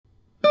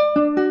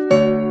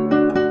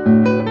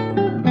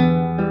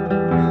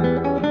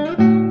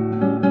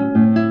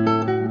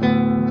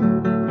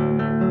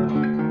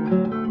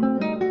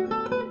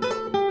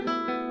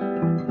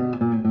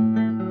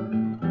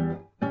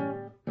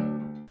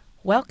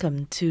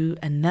Welcome to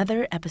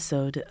another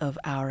episode of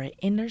our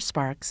Inner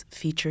Sparks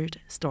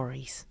featured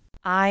stories.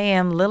 I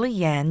am Lily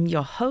Yan,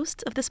 your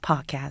host of this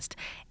podcast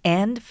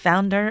and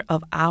founder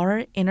of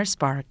our Inner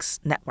Sparks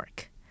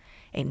Network,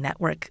 a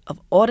network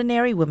of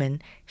ordinary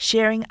women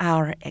sharing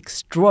our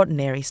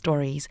extraordinary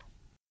stories.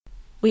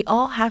 We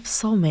all have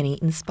so many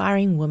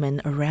inspiring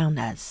women around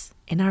us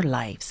in our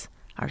lives,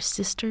 our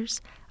sisters,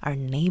 our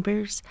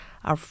neighbors,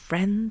 our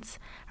friends,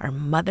 our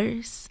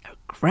mothers, our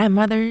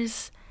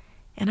grandmothers,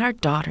 and our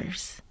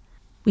daughters.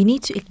 We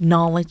need to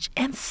acknowledge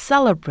and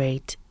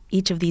celebrate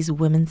each of these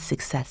women's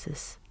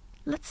successes.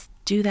 Let's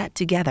do that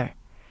together.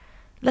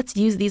 Let's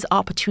use these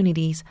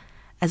opportunities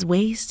as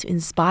ways to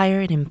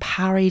inspire and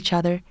empower each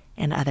other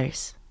and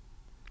others.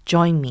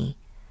 Join me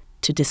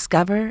to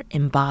discover,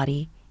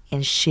 embody,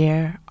 and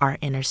share our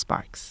inner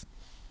sparks.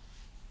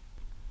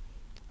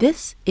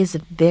 This is a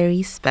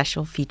very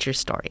special feature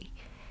story.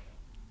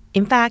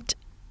 In fact,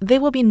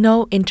 there will be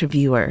no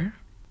interviewer.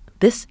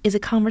 This is a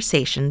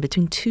conversation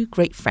between two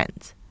great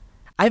friends.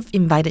 I've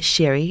invited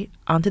Sherry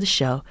onto the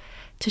show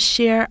to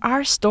share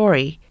our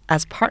story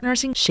as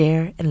partners in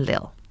Cher and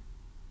Lil.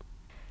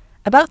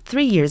 About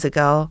 3 years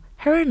ago,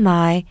 her and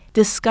I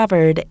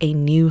discovered a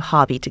new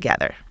hobby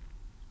together,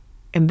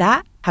 and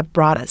that had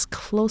brought us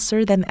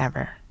closer than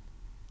ever.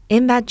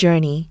 In that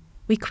journey,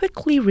 we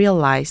quickly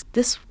realized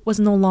this was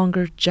no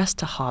longer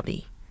just a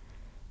hobby.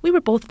 We were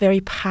both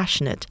very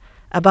passionate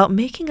about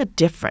making a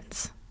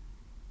difference.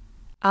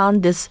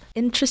 On this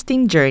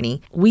interesting journey,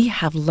 we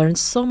have learned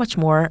so much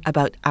more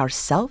about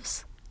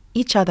ourselves,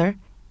 each other,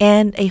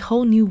 and a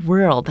whole new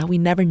world that we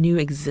never knew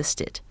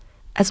existed,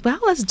 as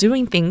well as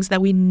doing things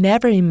that we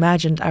never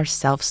imagined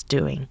ourselves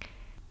doing.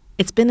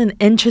 It's been an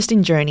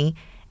interesting journey,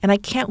 and I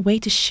can't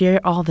wait to share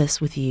all this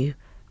with you,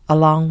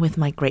 along with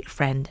my great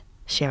friend,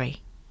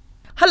 Sherry.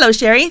 Hello,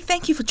 Sherry.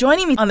 Thank you for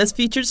joining me on this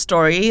featured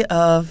story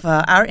of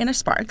our Inner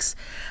Sparks.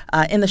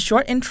 In the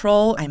short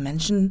intro, I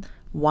mentioned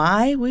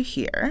why we're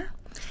here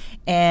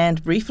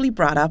and briefly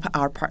brought up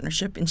our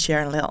partnership in Cher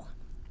and Lil.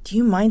 Do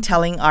you mind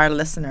telling our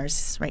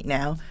listeners right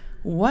now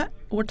what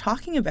we're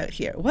talking about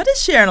here? What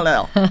is Cher and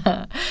Lil?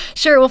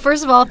 Sure. Well,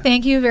 first of all,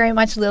 thank you very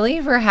much,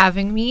 Lily, for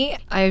having me.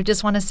 I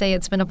just want to say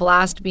it's been a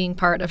blast being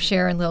part of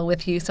Cher and Lil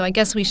with you. So I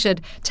guess we should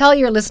tell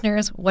your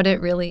listeners what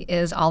it really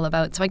is all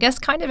about. So I guess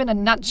kind of in a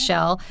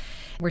nutshell,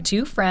 we're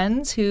two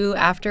friends who,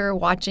 after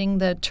watching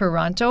the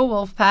Toronto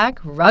Wolfpack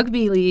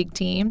rugby league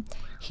team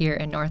here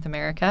in North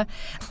America,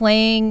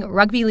 playing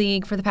rugby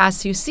league for the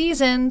past 2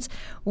 seasons,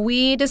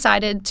 we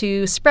decided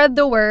to spread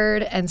the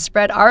word and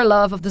spread our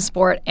love of the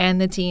sport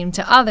and the team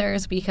to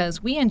others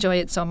because we enjoy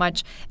it so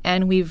much.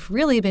 And we've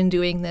really been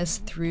doing this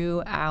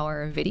through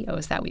our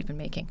videos that we've been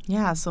making.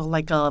 Yeah, so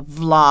like a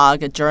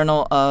vlog, a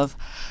journal of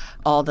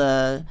all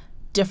the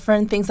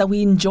different things that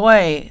we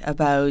enjoy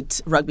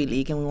about rugby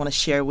league and we want to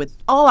share with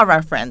all of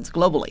our friends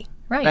globally.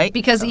 Right?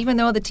 Because even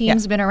though the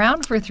team's been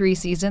around for 3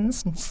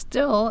 seasons,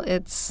 still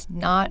it's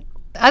not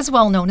as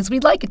well known as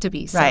we'd like it to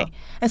be. So. Right.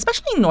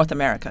 Especially in North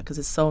America because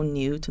it's so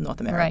new to North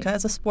America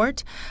as a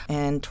sport.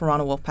 And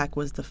Toronto Wolfpack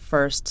was the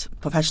first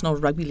professional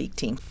rugby league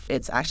team.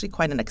 It's actually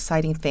quite an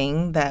exciting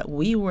thing that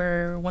we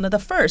were one of the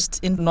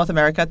first in North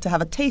America to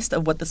have a taste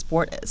of what the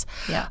sport is.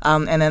 Yeah.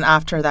 And then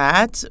after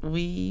that,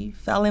 we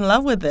fell in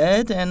love with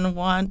it and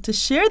want to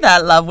share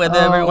that love with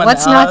everyone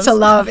what's else. What's not to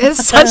love?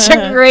 It's such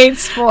a great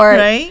sport.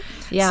 Right?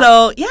 Yeah.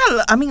 So,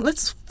 I mean,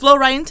 let's flow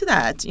right into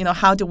that. You know,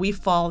 how do we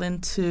fall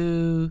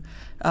into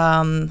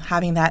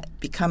having that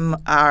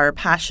become our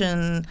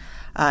passion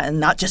and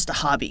not just a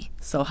hobby?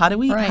 So how do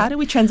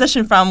we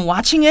transition from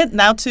watching it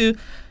now to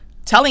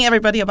telling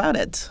everybody about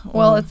it?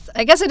 Well,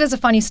 I guess it is a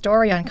funny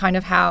story on kind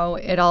of how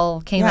it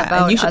all came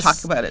about. And you should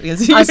talk about it.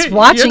 Us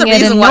watching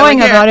it and knowing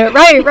about it.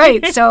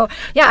 Right. So,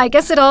 I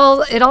guess it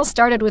all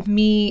started with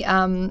me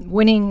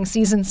winning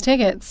season's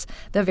tickets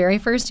the very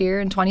first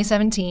year in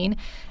 2017.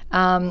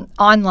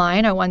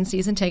 Online, I won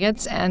season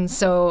tickets, and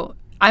so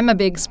I'm a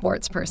big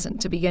sports person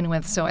to begin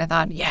with, so I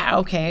thought,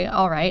 okay,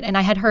 all right. And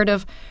I had heard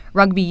of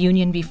rugby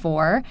union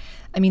before.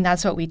 I mean,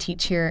 that's what we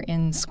teach here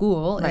in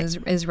school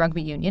is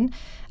rugby union.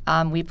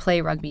 We play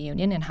rugby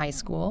union in high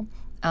school.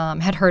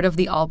 Had heard of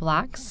the All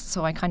Blacks,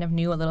 so I kind of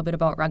knew a little bit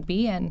about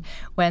rugby. And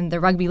when the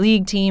rugby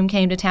league team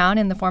came to town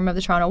in the form of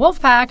the Toronto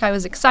Wolfpack, I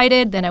was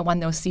excited. Then I won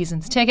those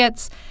season's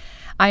tickets.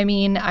 I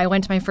mean, I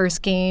went to my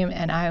first game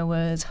and I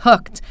was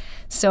hooked.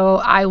 So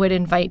I would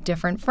invite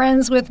different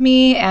friends with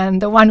me,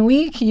 and the one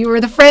week you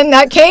were the friend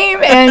that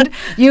came, and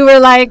you were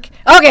like,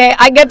 okay,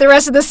 I get the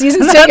rest of the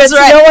season's tickets.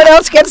 Right. No one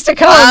else gets to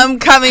come. I'm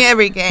coming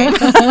every game.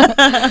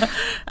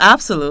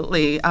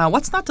 Absolutely.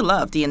 What's not to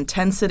love? The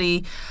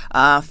intensity,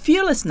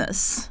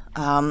 fearlessness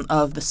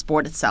of the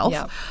sport itself.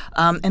 Yep.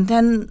 And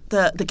then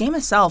the game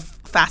itself,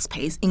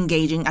 fast-paced,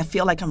 engaging. I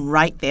feel like I'm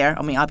right there.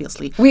 I mean,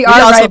 obviously. We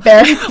are right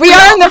there. We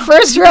are in the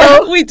first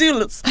row. We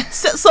do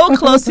sit so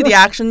close to the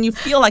action. You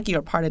feel like you're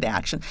a part of the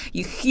action.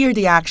 You hear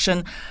the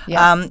action.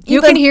 Yeah.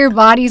 You can hear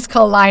bodies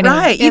colliding.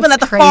 Right. It's even at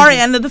the crazy. far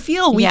end of the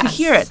field, we can Yes.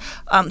 hear it.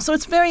 So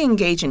it's very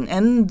engaging.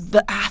 And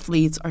the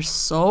athletes are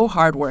so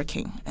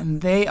hardworking.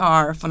 And they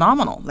are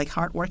phenomenal. Like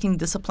hardworking,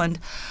 disciplined,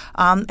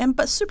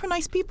 but super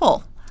nice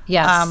people.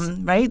 Yes.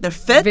 Right? They're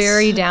fit.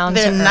 Very down to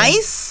They're earth.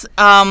 nice.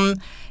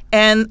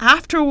 And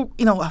after,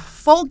 a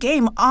full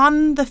game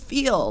on the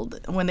field,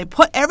 when they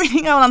put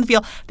everything out on the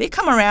field, they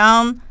come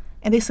around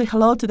and they say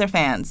hello to their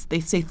fans. They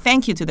say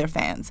thank you to their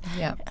fans.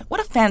 Yeah. What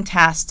a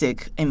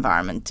fantastic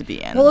environment to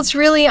be in. Well, it's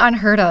really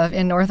unheard of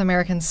in North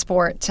American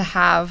sport to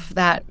have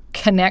that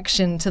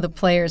connection to the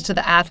players, to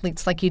the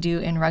athletes like you do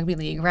in rugby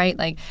league, right?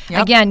 Like,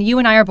 Yep. again, you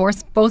and I are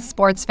both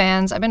sports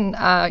fans. I've been,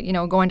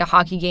 going to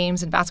hockey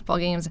games and basketball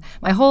games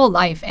my whole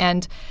life.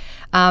 And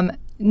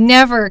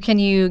never can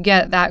you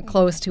get that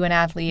close to an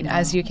athlete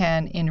as you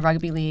can in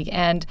rugby league.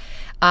 And,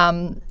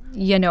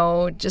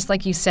 just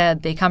like you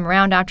said, they come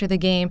around after the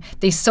game.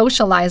 They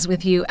socialize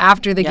with you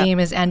after the Yep. game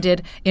is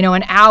ended.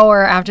 An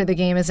hour after the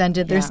game is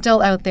ended, they're Yeah.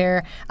 still out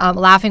there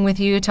laughing with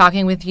you,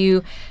 talking with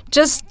you,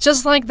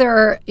 just like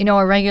they're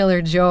a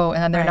regular Joe,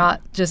 and they're Right.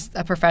 not just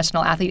a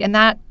professional athlete. And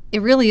that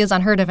it really is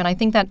unheard of. And I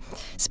think that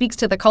speaks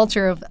to the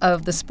culture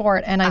of the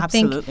sport. And I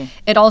Absolutely. think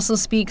it also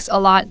speaks a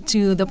lot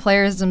to the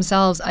players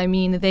themselves. I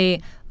mean,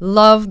 they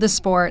love the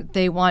sport.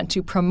 They want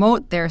to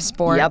promote their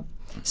sport. Yep.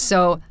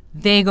 So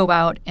they go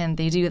out and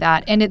they do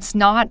that. And it's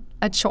not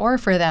a chore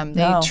for them.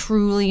 They No.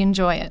 truly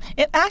enjoy it.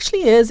 It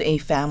actually is a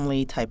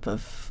family type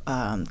of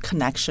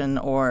connection,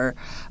 or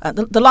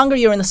the longer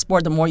you're in the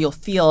sport, the more you'll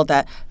feel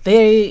that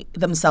they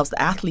themselves,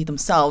 the athlete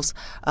themselves,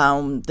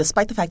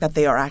 despite the fact that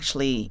they are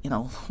actually,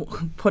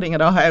 putting it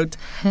all out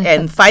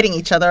and fighting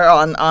each other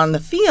on the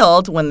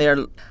field when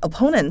they're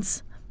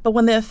opponents, but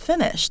when they're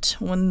finished,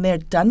 when they're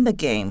done the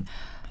game,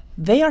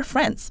 they are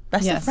friends,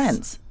 best of Yes.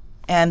 friends.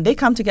 And they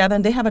come together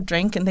and they have a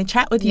drink and they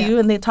chat with Yeah. you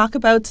and they talk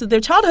about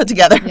their childhood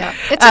together. Yeah,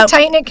 it's a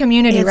tight-knit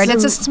community, it's right?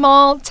 It's a- a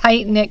small,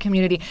 tight-knit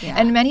community. Yeah.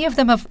 And many of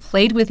them have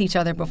played with each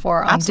other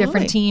before on Absolutely.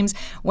 different teams,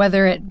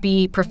 whether it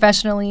be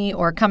professionally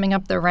or coming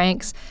up the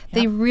ranks.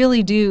 They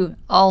really do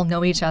all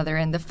know each other.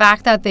 And the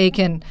fact that they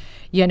can,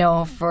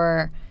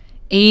 for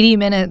 80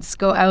 minutes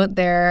go out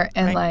there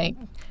and Right.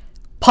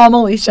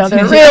 pummel each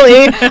other,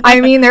 really. I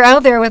mean, they're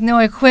out there with no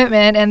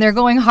equipment and they're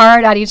going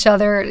hard at each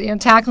other,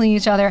 tackling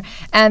each other.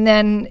 And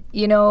then,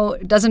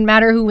 it doesn't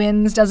matter who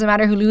wins, doesn't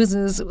matter who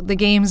loses, the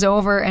game's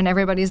over and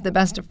everybody's the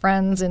best of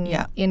friends and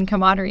Yeah. in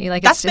camaraderie.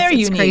 Like, That's it's very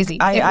it's unique. crazy.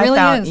 I It really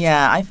found, is.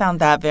 Yeah, I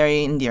found that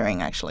very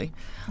endearing, actually.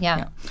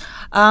 Yeah.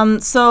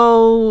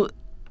 So,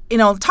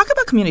 talk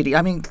about community.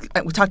 I mean,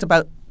 we talked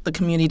about the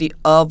community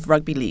of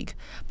rugby league.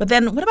 But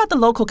then what about the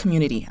local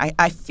community?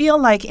 I feel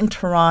like in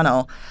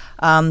Toronto,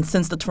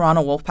 since the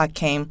Toronto Wolfpack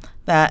came,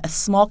 that a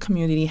small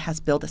community has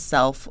built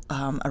itself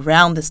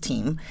around this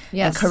team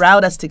Yes. and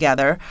corralled us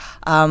together.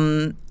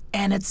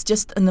 And it's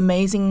just an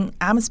amazing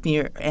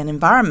atmosphere and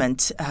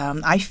environment.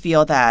 I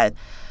feel that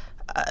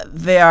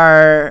they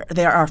are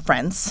our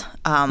friends.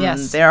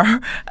 Yes.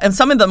 And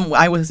some of them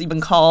I would even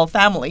call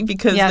family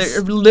because Yes.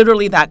 they're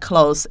literally that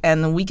close.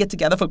 And we get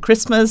together for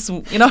Christmas.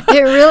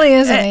 It really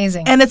is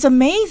amazing. And it's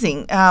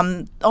amazing.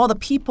 All the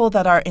people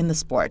that are in the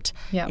sport.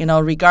 Yeah.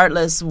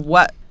 Regardless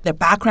what their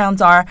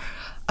backgrounds are.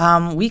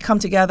 We come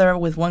together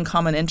with one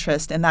common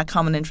interest, and that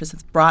common interest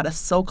has brought us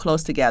so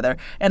close together.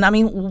 And I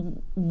mean,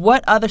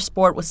 what other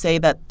sport would say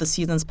that the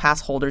season's pass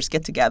holders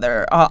get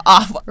together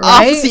off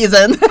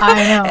season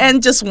I know.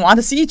 and just want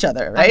to see each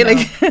other, right? I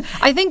know.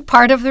 I think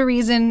part of the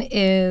reason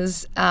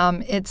is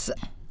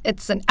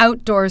it's an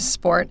outdoor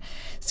sport.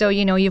 So,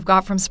 you've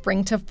got from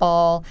spring to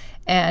fall,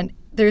 and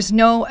there's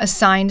no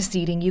assigned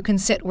seating. You can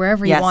sit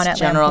wherever you Yes, want at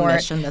general Lamport.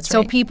 admission, that's so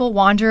right. people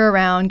wander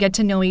around, get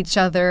to know each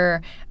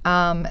other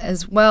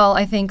as well.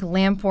 I think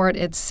Lamport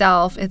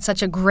itself, it's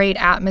such a great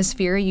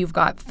atmosphere. You've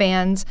got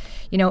fans,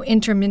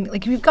 intermingling.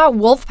 Like, we've got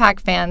Wolfpack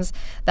fans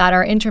that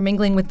are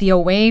intermingling with the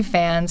away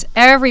fans.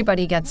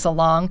 Everybody gets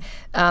along.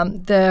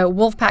 The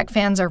Wolfpack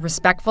fans are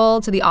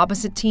respectful to the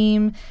opposite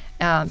team.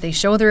 They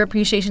show their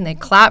appreciation. They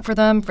clap for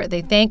them.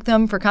 They thank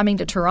them for coming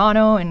to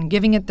Toronto and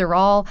giving it their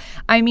all.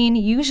 I mean,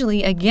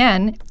 usually,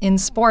 again, in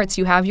sports,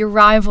 you have your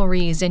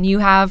rivalries and you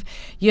have,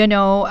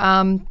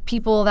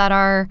 people that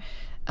are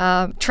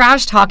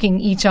trash talking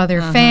each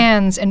other,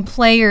 fans and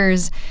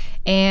players,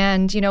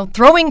 and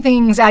throwing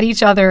things at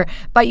each other.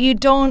 But you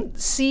don't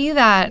see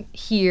that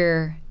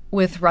here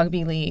with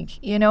rugby league.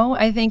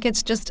 I think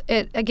it's just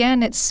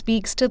it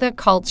speaks to the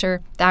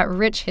culture, that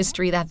rich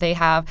history that they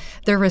have,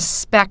 the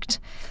respect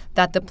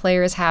that the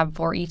players have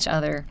for each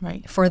other,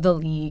 Right. for the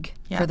league,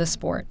 Yeah. for the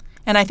sport.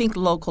 And I think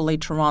locally,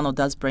 Toronto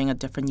does bring a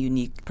different,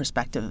 unique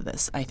perspective of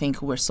this. I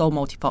think we're so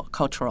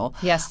multicultural.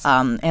 Yes.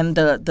 And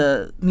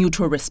the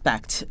mutual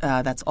respect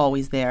that's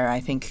always there, I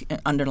think,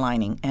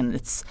 underlining. And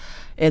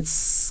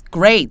it's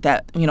great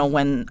that,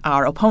 when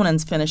our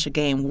opponents finish a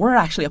game, we're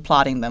actually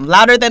applauding them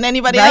louder than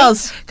anybody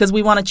else because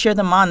we want to cheer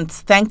them on,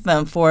 thank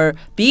them for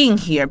being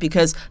here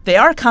because they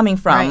are coming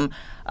from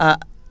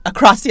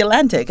across the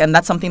Atlantic. And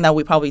that's something that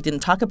we probably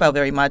didn't talk about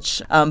very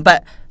much.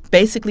 But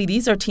basically,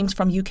 these are teams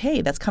from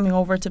UK that's coming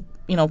over to,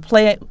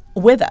 play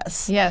with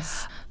us.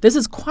 Yes. This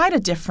is quite a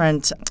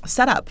different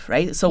setup,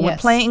 right? So we're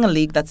playing a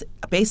league that's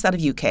based out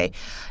of UK.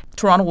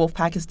 Toronto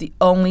Wolfpack is the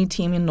only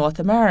team in North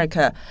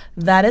America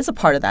that is a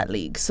part of that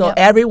league. So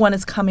everyone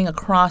is coming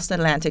across the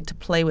Atlantic to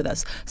play with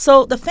us.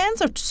 So the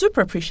fans are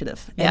super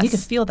appreciative, and you can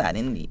feel that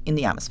in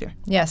the atmosphere.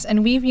 Yes,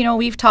 and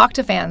we've talked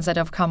to fans that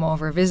have come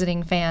over,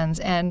 visiting fans,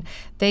 and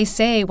they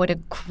say what a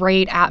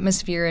great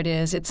atmosphere it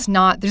is.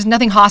 There's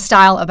nothing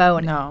hostile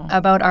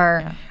about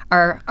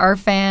our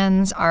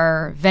fans,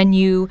 our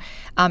venue.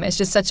 It's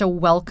just such a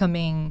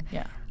welcoming.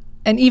 Yeah.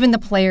 And even the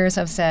players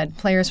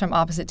from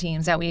opposite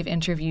teams that we've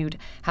interviewed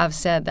have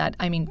said that,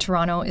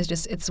 Toronto is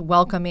it's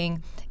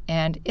welcoming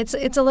and it's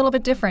a little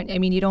bit different.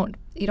 You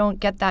don't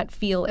get that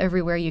feel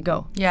everywhere you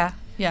go. Yeah.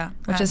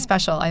 Which is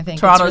special, I think.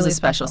 Toronto is a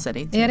special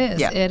city. Too. It is.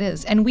 Yeah. It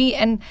is.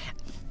 And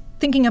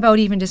thinking about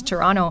even just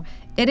Toronto,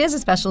 it is a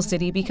special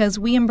city because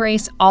we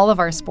embrace all of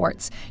our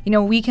sports.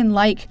 We can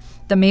like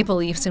the Maple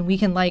Leafs and we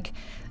can like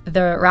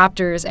the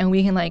Raptors and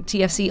we can like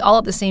TFC all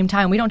at the same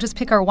time. We don't just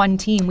pick our one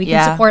team. We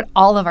can support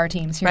all of our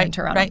teams here in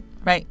Toronto.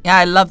 Right. Yeah,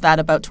 I love that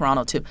about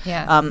Toronto too.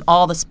 Yeah.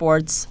 All the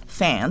sports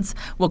fans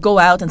will go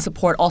out and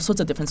support all sorts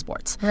of different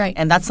sports. Right.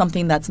 And that's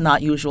something that's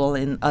not usual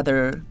in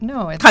other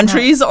it's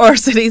countries or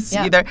cities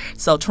Yeah. either.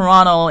 So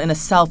Toronto in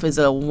itself is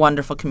a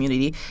wonderful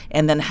community.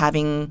 And then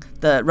having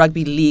the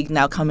rugby league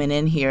now coming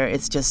in here,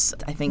 it's just,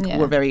 I think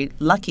we're very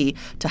lucky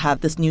to have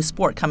this new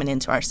sport coming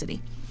into our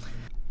city.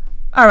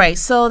 All right,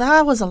 so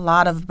that was a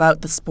lot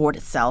about the sport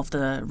itself,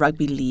 the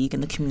rugby league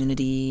and the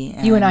community.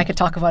 You and I could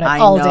talk about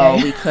it all day. I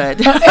know, we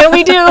could. And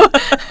we do.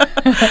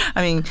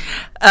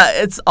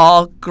 It's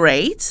all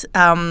great,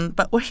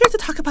 but we're here to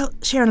talk about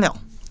Sharon Liu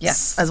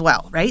as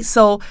well, right?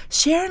 So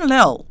Sharon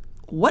Liu,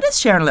 what is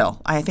Sharon Liu?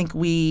 I think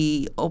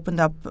we opened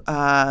up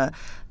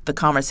the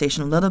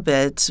conversation a little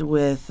bit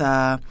with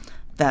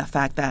that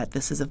fact that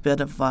this is a bit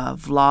of a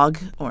vlog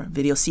or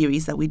video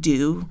series that we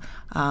do.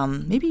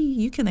 Maybe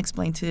you can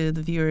explain to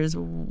the viewers,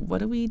 what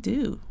do we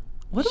do?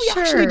 What do we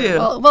actually do?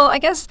 Well, I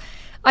guess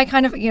I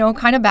kind of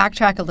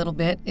backtrack a little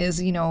bit.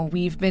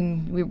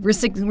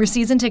 We're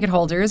season ticket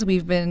holders.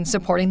 We've been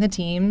supporting the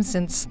team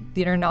since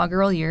their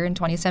inaugural year in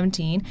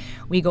 2017.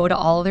 We go to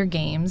all of their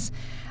games.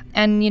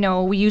 And,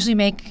 we usually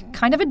make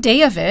kind of a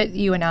day of it,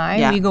 you and I.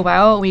 Yeah. We go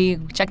out, we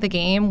check the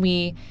game,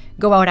 we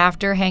go out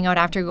after, hang out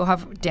after, go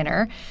have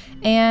dinner.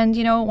 And,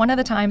 one of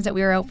the times that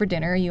we were out for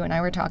dinner, you and I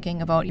were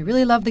talking about, we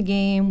really love the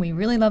game, we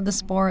really love the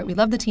sport, we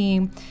love the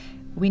team.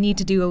 We need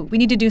to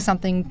do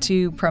something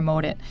to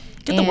promote it.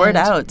 Get the word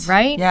out.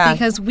 Right? Yeah.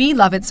 Because we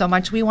love it so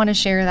much. We want to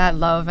share that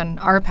love and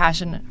our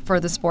passion for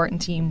the sport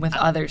and team with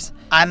others.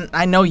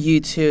 I know you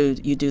too,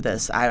 you do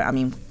this.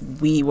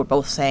 We were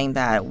both saying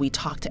that we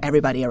talk to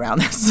everybody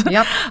around us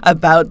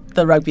about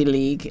the rugby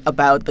league,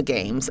 about the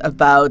games,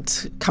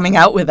 about coming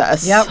out with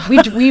us. Yep,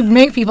 we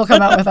make people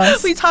come out with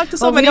us. We talk to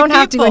so many people. We don't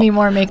have to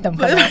anymore make them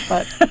come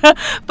out.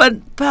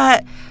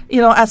 But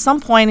at some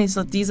point,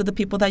 these are the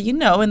people that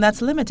and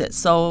that's limited.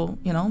 So,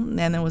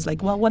 and it was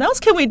like, well, what else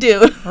can we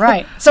do?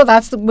 Right. So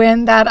that's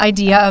when that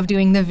idea of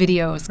doing the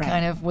videos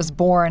kind of was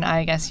born,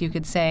 I guess you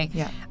could say.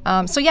 Yeah.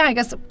 I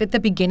guess at the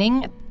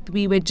beginning,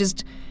 we would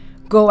just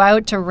go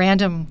out to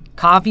random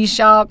coffee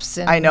shops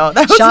and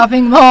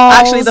shopping malls.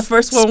 Actually, the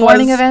first one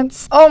sporting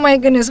events. Oh my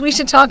goodness, we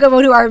should talk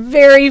about who our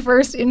very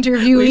first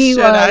interviewee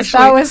was. Actually,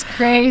 that was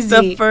crazy.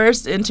 The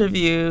first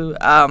interview.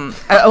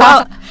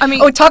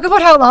 talk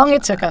about how long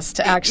it took us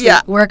to actually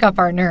work up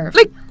our nerve.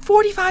 Like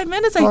 45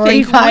 minutes, I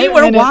think. We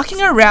were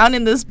walking around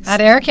in this...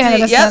 At Air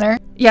Canada Centre.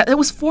 Yeah, it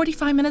was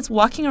 45 minutes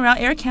walking around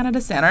Air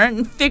Canada Centre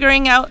and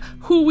figuring out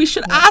who we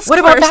should ask What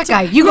about that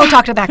guy? You go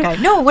talk to that guy.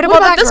 No, what about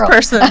that this girl?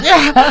 person?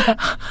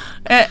 Yeah.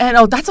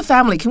 and that's a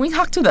family. Can we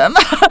talk to them?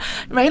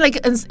 Right?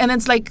 And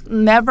it's like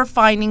never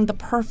finding the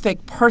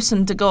perfect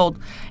person to go.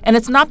 And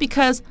it's not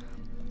because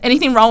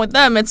anything wrong with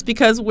them. It's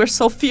because we're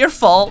so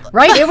fearful.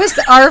 Right? It was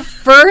our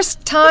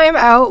first time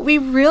out. We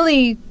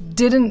really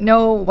didn't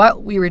know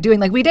what we were doing.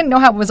 Like, we didn't know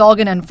how it was all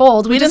going to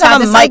unfold. We just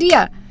had this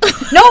idea.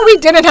 No, we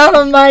didn't have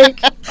a mic.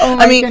 Oh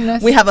my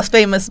goodness. We have a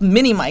famous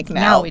mini mic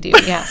now. Now we do,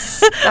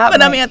 yes.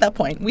 But at that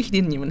point, we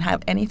didn't even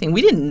have anything.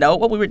 We didn't know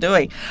what we were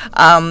doing.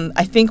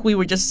 I think we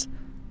were just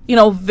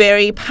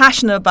very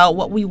passionate about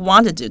what we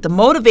wanted to do. The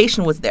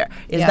motivation was there,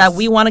 that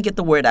we want to get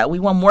the word out. We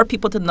want more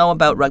people to know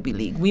about rugby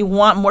league. We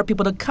want more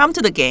people to come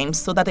to the games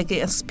so that they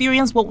can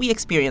experience what we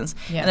experience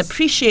and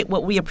appreciate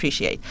what we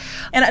appreciate.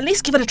 And at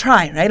least give it a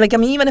try, right?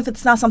 Even if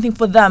it's not something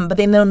for them, but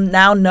they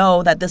now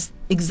know that this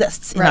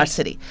exists in our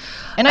city.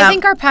 And I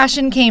think our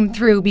passion came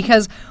through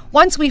because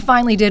once we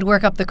finally did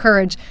work up the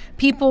courage,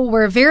 people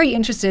were very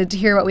interested to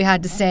hear what we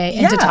had to say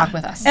and to talk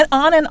with us. And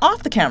on and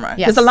off the camera.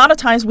 Because a lot of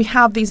times we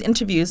have these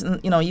interviews,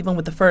 and even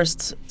with the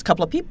first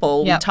couple of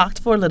people, we talked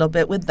for a little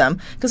bit with them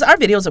because our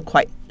videos are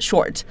quite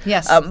short.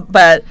 Yes.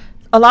 But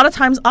a lot of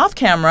times off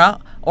camera,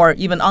 or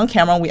even on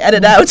camera, we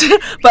edit out.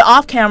 But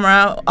off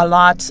camera, a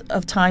lot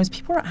of times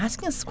people are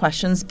asking us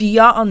questions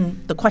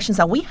beyond the questions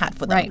that we had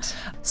for them. Right.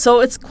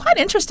 So it's quite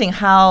interesting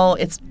how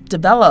it's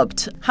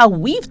developed, how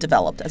we've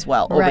developed as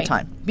well over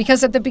time.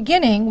 Because at the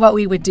beginning, what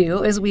we would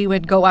do is we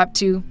would go up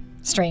to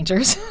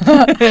strangers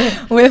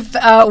with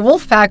a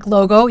Wolfpack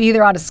logo,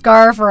 either on a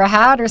scarf or a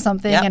hat or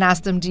something, and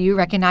ask them, do you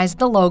recognize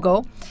the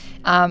logo?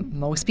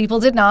 Most people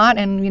did not,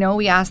 and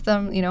we asked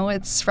them,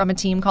 it's from a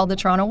team called the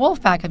Toronto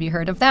Wolfpack. Have you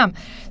heard of them?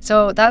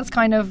 So that's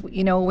kind of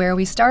where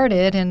we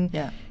started, and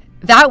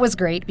that was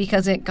great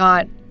because it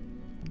got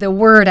the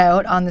word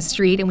out on the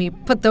street, and we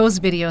put those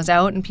videos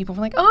out, and people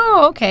were like,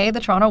 oh, okay, the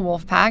Toronto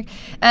Wolfpack.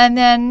 And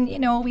then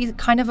we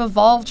kind of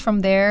evolved from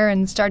there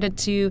and started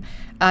to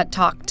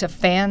talk to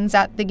fans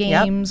at the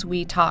games.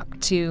 We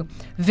talked to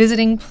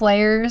visiting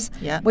players,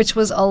 which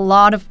was a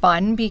lot of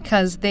fun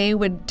because they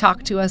would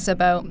talk to us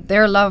about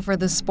their love for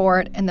the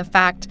sport and the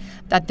fact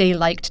that they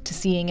liked to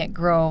seeing it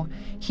grow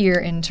here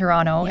in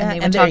Toronto. And they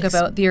would talk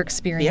about their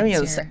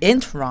experience here. In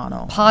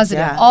Toronto.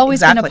 Positive. Always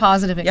been a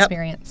positive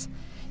experience.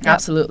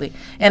 Absolutely.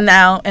 And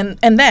now, and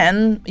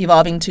then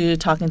evolving to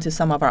talking to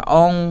some of our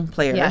own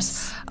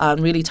players,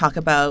 really talk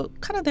about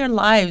kind of their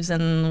lives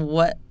and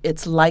what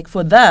it's like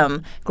for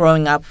them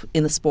growing up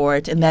in the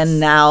sport and then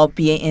now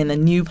being in a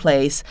new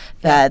place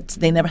that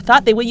they never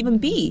thought they would even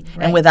be.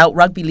 And without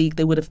rugby league,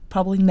 they would have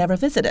probably never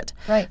visited.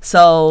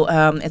 So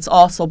it's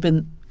also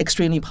been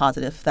extremely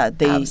positive that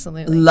they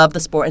love the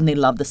sport and they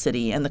love the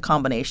city, and the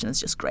combination is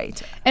just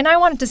great. And I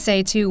wanted to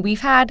say too,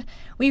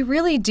 we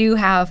really do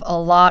have a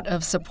lot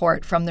of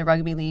support from the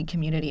rugby league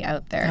community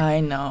out there. I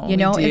know, we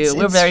do.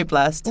 We're very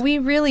blessed. We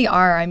really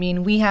are. I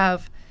mean, we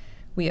have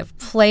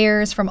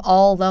players from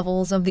all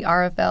levels of the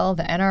RFL,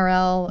 the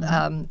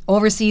NRL,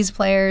 overseas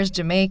players,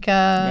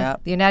 Jamaica,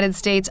 the United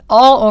States,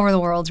 all over the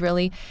world,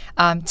 really.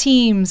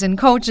 Teams and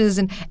coaches,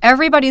 and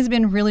everybody's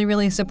been really,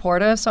 really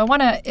supportive. So I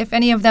want to, if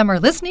any of them are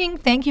listening,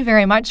 thank you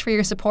very much for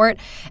your support.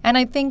 And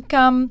I think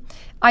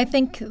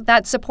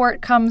that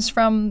support comes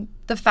from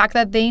the fact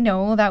that they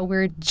know that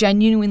we're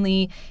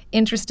genuinely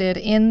interested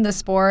in the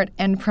sport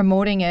and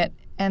promoting it.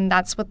 And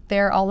that's what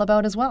they're all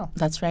about as well.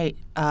 That's right.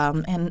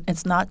 And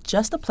it's not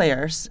just the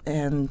players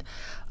and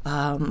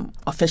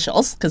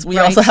officials, because we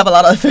also have a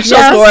lot of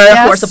officials who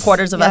are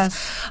supporters of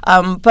us,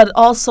 but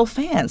also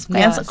fans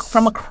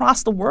from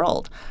across the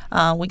world.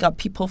 We got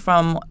people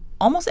from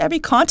almost every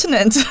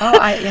continent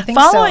I think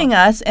following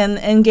us and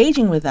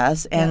engaging with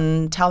us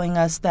and telling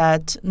us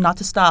that not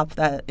to stop,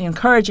 that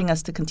encouraging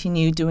us to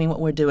continue doing what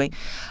we're doing.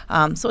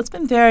 So it's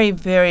been very,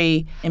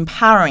 very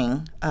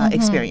empowering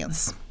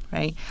experience,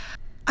 right?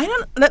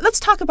 Let's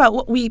talk about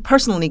what we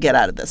personally get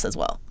out of this as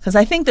well, because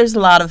I think there's a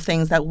lot of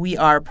things that we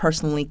are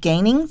personally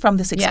gaining from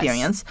this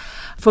experience.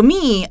 For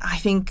me, I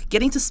think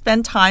getting to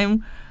spend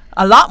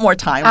a lot more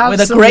time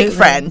with a great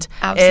friend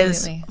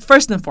is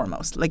first and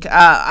foremost. Like,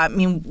 I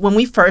mean, when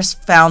we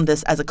first found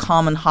this as a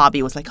common hobby,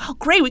 it was like, oh,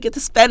 great, we get to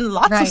spend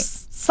lots of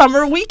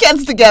summer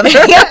weekends together.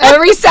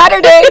 Every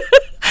Saturday.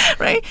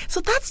 Right?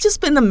 So that's just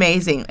been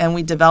amazing. And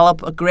we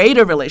develop a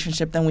greater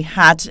relationship than we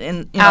had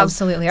in,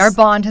 Absolutely. Our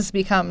bond has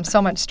become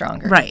so much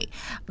stronger. Right.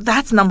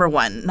 That's number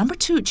one. Number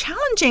two,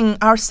 challenging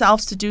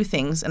ourselves to do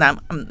things. And I'm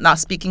not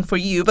speaking for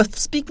you, but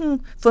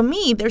speaking for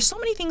me, there's so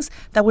many things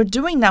that we're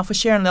doing now for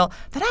Sherry and Lil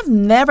that I've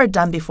never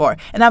done before.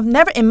 And I've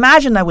never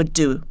imagined I would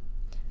do.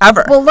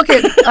 Ever. Well, look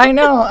at, I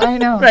know.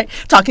 Right.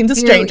 Talking to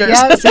strangers.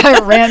 Yes,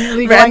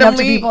 randomly going up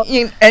to people.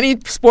 In any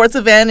sports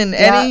event, in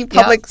any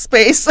public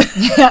space.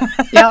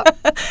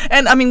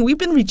 And I mean, we've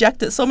been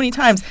rejected so many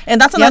times. And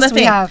that's another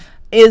thing,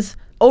 is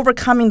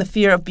overcoming the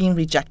fear of being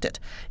rejected.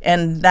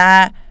 And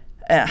that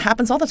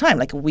happens all the time.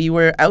 Like, we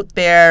were out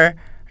there,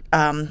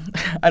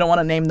 I don't want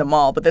to name them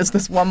all, but there's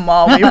this one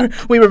mall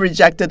we were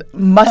rejected,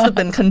 must have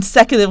been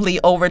consecutively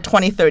over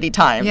 20, 30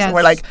 times. Yes.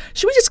 We're like,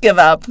 should we just give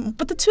up?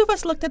 But the two of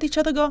us looked at each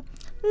other, go,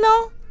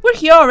 no, we're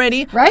here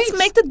already. Right. Let's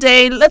make the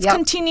day. Let's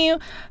continue.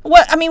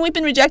 We've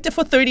been rejected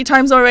for 30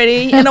 times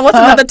already. What's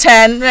another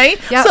 10, right?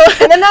 Yeah. So,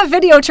 and then that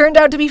video turned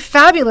out to be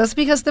fabulous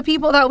because the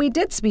people that we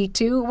did speak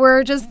to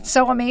were just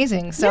so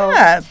amazing. So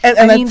yeah,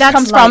 and it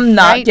comes from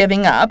not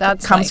giving up.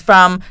 It comes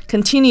from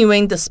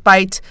continuing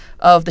despite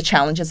of the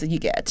challenges that you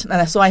get.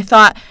 And so I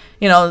thought,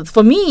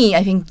 for me,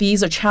 I think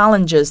these are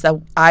challenges that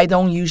I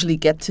don't usually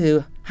get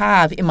to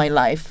have in my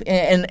life.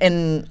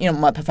 In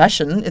my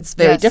profession, it's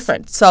very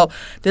different. So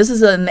this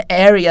is an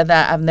area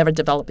that I've never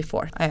developed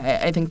before.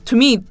 I think, to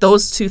me,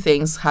 those two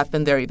things have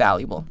been very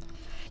valuable.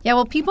 Yeah,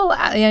 well,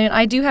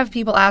 I do have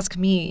people ask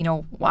me,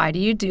 why do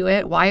you do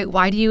it?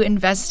 Why do you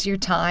invest your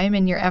time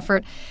and your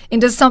effort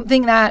into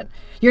something that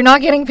you're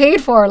not getting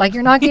paid for, like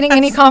you're not getting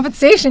any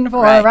compensation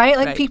for, right?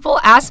 Like, people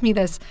ask me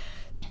this.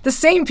 the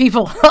same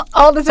people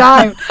all the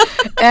time.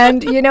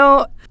 And, you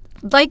know,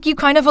 like you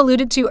kind of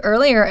alluded to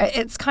earlier,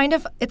 it's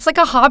like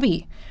a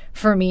hobby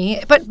for me,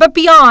 but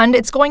beyond,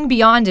 it's going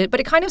beyond it. But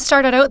it kind of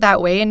started out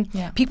that way, and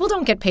people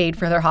don't get paid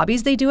for their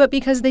hobbies; they do it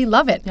because they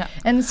love it. Yeah.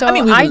 And so I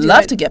mean, we would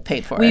love to get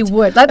paid for it. We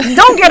would.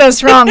 Don't get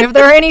us wrong. If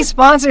there are any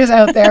sponsors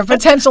out there,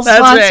 potential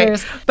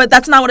sponsors, right. But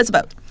that's not what it's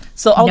about.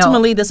 So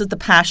ultimately, this is the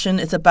passion.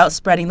 It's about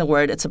spreading the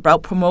word. It's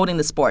about promoting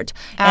the sport.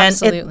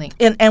 Absolutely.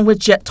 And we're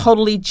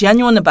totally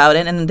genuine about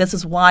it. And this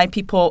is why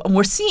and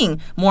we're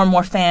seeing more and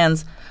more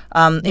fans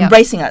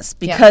embracing us,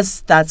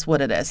 because that's what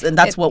it is. And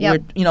that's what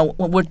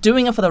we're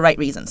doing it for the right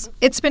reasons.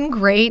 It's been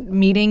great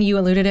meeting, you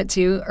alluded it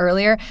to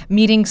earlier,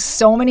 meeting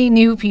so many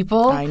new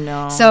people. I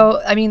know. So,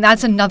 I mean,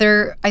 that's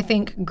another, I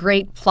think,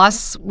 great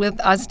plus with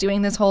us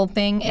doing this whole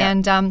thing. Yeah.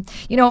 And,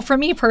 you know, for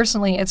me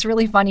personally, it's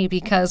really funny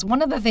because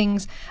one of the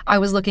things I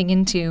was looking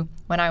into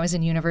when I was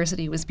in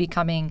university was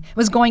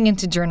going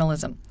into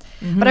journalism.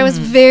 Mm-hmm. But I was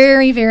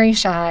very, very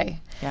shy.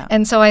 Yeah.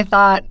 And so I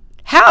thought,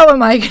 how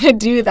am I going to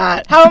do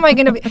that? How am I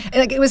going to be,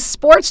 like, it was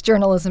sports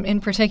journalism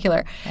in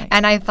particular. Right.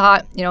 And I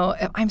thought, you know,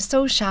 I'm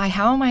so shy.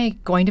 How am I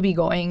going to be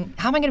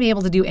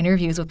able to do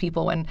interviews with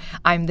people when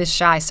I'm this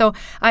shy? So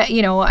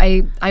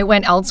I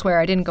went elsewhere.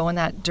 I didn't go in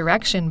that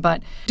direction,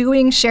 but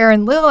doing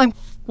Sharon Lill,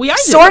 we are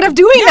sort of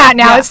doing that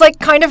now. Yeah. It's like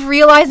kind of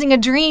realizing a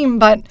dream,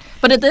 but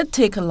it did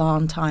take a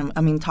long time.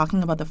 I mean,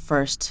 talking about the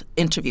first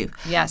interview.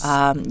 Yes.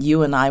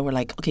 You and I were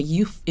like, okay,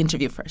 you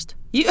interview first.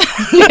 Yeah,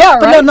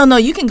 but right? No,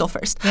 you can go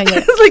first. Yeah.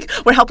 It's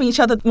like we're helping each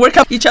other work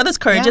up each other's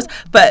courages. Yeah.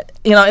 But,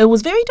 you know, it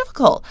was very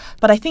difficult.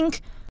 But I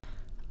think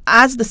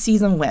as the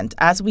season went,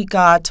 as we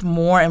got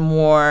more and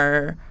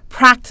more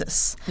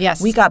practice,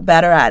 we got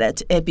better at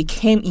it. It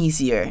became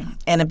easier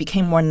and it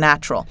became more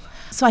natural.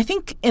 So I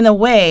think in a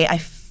way,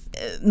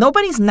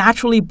 nobody's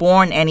naturally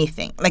born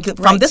anything. Like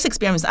from this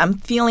experience, I'm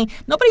feeling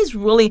nobody's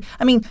really.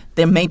 I mean,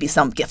 there may be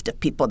some gifted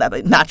people that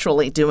are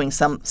naturally doing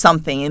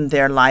something in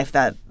their life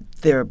that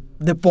they're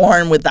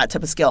born with that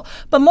type of skill.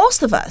 But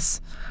most of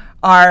us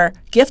are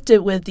gifted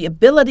with the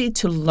ability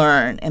to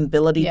learn and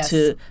ability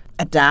to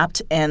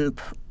adapt and,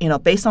 you know,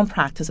 based on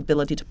practice,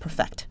 ability to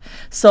perfect.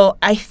 So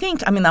I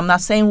think, I mean, I'm not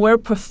saying we're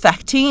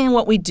perfecting in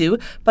what we do,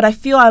 but I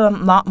feel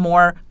I'm a lot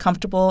more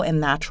comfortable and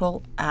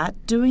natural at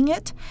doing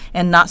it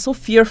and not so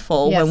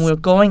fearful when we're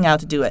going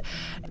out to do it.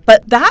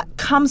 But that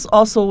comes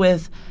also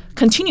with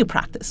continued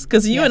practice,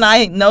 because you and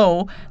I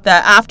know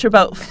that after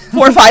about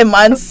 4 or 5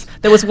 months,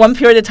 there was one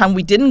period of time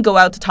we didn't go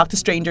out to talk to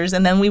strangers,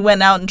 and then we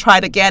went out and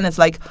tried again. It's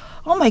like,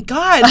 oh my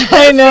God.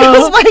 I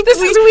know. Like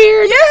this is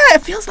weird. Yeah,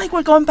 it feels like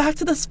we're going back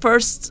to this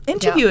first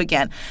interview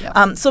again.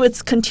 Yeah. So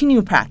it's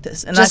continued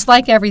practice. And just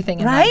like everything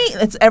in life.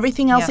 It's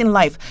everything else in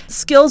life.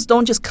 Skills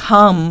don't just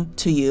come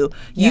to you.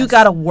 You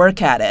got to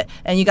work at it,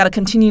 and you got to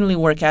continually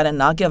work at it and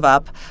not give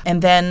up.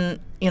 And then,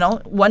 you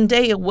know, one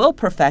day it will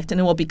perfect and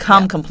it will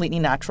become completely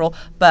natural.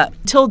 But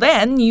till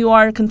then, you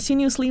are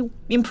continuously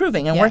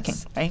improving and working,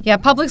 right? Yeah,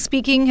 public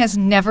speaking has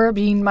never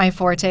been my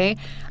forte.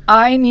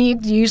 I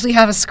usually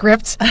have a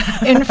script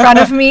in front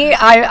of me.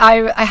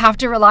 I have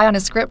to rely on a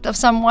script of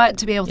somewhat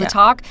to be able to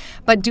talk.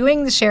 But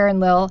doing the Sharon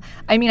Lill,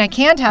 I mean, I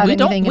can't have anything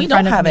in front of me. We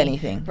don't have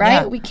anything. Right?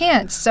 Yeah. We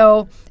can't.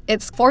 So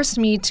it's forced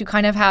me to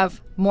kind of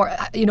have more,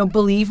 you know,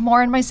 believe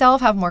more in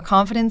myself, have more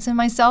confidence in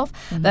myself,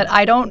 that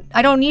I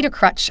don't need a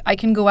crutch. I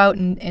can go out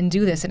and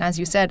do this. And as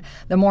you said,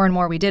 the more and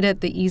more we did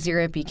it, the easier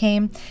it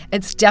became.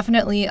 It's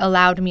definitely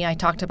allowed me, I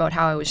talked about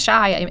how I was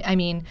shy. I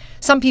mean,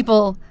 some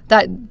people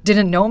that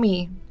didn't know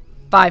me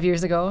 5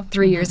 years ago,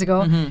 3 years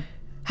ago,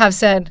 have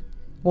said,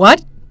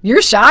 "What?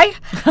 You're shy?"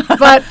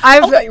 But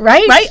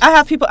right? I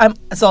have people.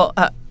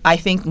 I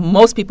think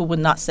most people would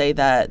not say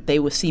that they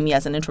would see me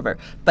as an introvert,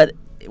 but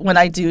when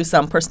I do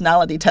some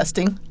personality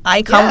testing,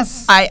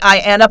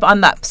 I end up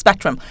on that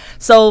spectrum.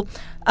 So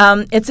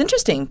it's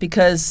interesting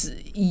because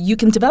you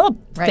can develop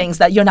things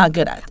that you're not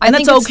good at, and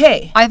it's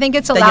okay. I think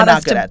it's allowed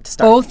us to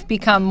both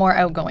become more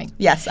outgoing.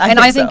 Yes,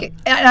 I think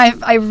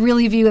I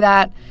really view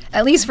that,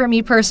 at least for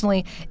me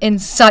personally, in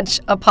such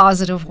a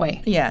positive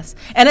way. Yes,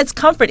 and it's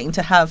comforting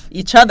to have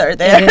each other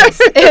there.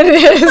 It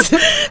is.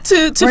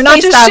 to we're not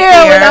face just that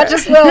Sharon, fear. we're not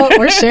just Lill,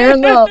 we're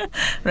Sharon Lill.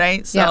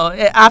 Right. So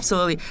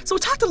absolutely. So we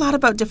talked a lot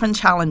about different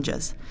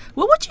challenges.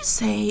 What would you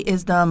say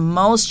is the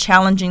most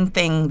challenging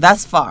thing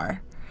thus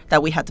far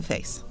that we had to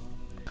face?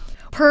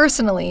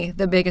 Personally,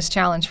 the biggest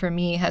challenge for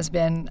me has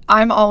been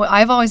I've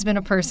always been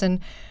a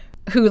person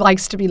who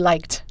likes to be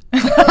liked.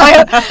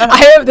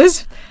 I have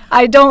this.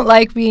 I don't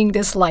like being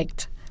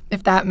disliked,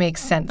 if that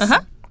makes sense.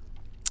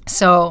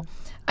 So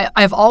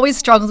I've always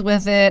struggled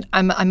with it.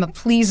 I'm a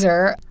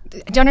pleaser. Do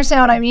you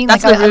understand what I mean?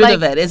 That's like, the root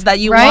of it, is that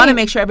you want to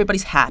make sure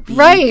everybody's happy.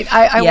 Right.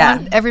 I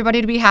want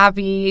everybody to be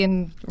happy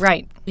and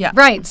right. Yeah.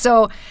 Right.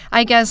 So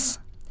I guess.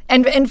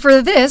 And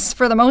for this,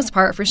 for the most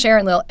part, for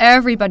Sharon Lill,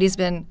 everybody's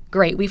been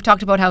great. We've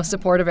talked about how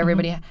supportive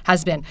everybody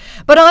has been.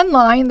 But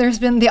online, there's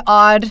been the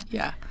odd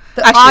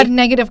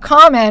negative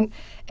comment.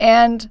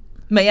 And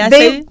May I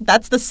say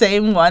that's the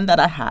same one that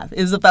I have.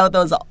 Is about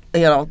those,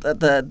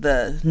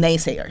 the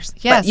naysayers.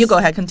 Yes. But you go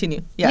ahead,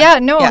 continue.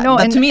 No.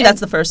 But to me,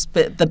 that's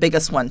the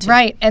biggest one too.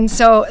 Right. And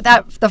so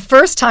that the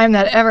first time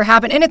that ever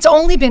happened, and it's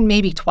only been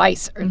maybe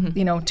twice, or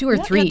 2 or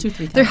 3. 2,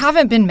 3 times. There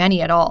haven't been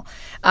many at all.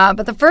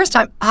 But the first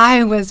time,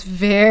 I was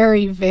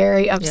very,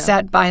 very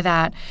upset by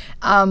that.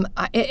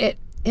 It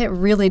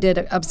really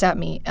did upset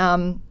me.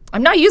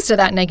 I'm not used to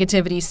that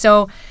negativity.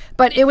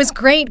 But it was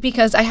great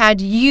because I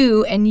had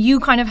you, and you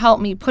kind of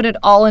helped me put it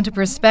all into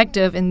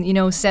perspective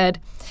and,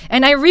 said,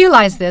 and I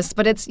realize this,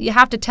 but you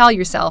have to tell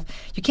yourself,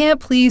 you can't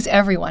please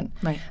everyone.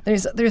 Right.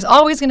 There's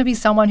always going to be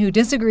someone who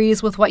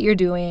disagrees with what you're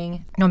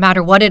doing, no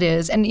matter what it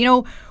is. And,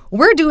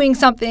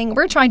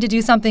 we're trying to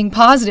do something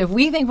positive.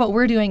 We think what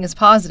we're doing is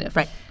positive.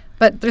 Right.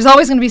 But there's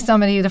always going to be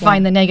somebody to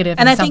find the negative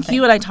and in I think something.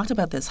 you and I talked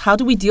about this. How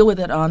do we deal with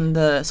it on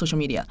the social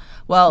media?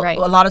 Well, Right.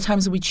 a lot of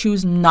times we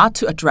choose not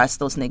to address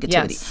those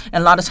negativity. Yes.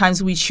 And a lot of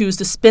times we choose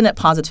to spin it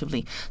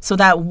positively so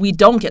that we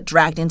don't get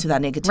dragged into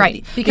that negativity.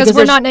 Right. Because we're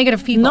there's- not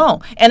negative people.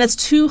 No. And it's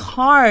too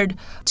hard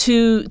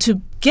to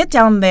get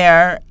down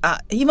there,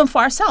 even for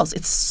ourselves.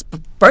 It's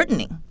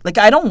burdening. Like,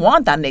 I don't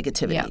want that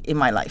negativity in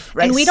my life,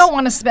 right? And we don't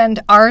want to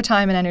spend our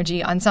time and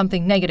energy on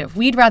something negative.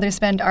 We'd rather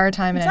spend our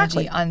time and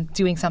Exactly. energy on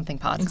doing something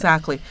positive.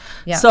 Exactly.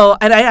 Yeah. So,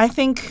 and I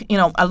think,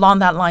 along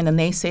that line, the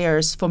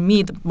naysayers, for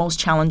me, the most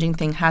challenging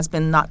thing has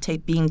been not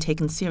being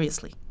taken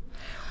seriously.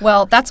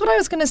 Well, that's what I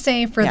was going to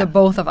say for the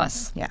both of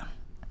us. Yeah.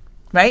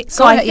 Right?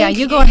 Go ahead. Yeah,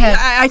 you go ahead.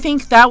 I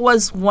think that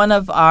was one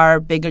of our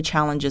bigger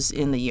challenges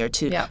in the year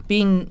too. Yeah.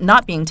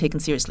 Not being taken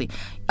seriously.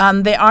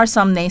 There are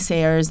some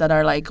naysayers that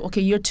are like,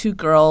 okay, you're 2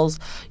 girls,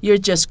 you're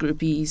just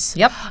groupies.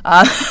 Yep.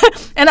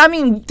 And I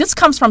mean, this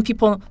comes from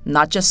people,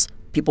 not just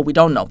people we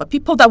don't know, but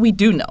people that we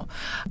do know.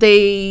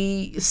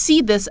 They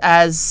see this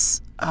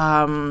as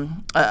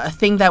a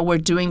thing that we're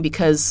doing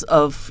because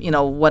of,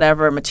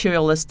 whatever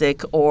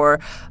materialistic or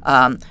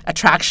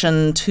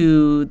attraction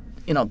to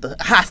the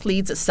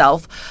athletes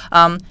itself.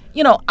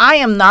 I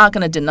am not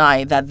going to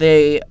deny that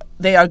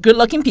they are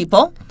good-looking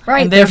people.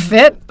 Right, And they're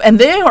fit. And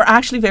they are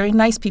actually very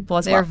nice people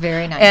as well. They're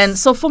very nice. And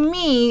so for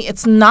me,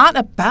 it's not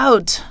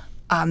about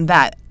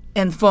that.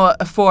 And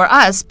for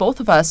us, both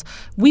of us,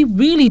 we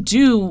really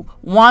do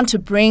want to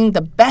bring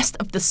the best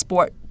of the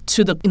sport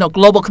to the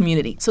global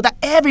community so that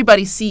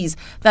everybody sees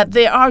that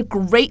there are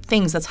great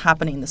things that's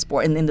happening in the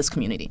sport and in this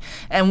community.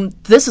 And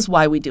this is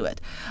why we do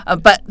it.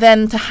 But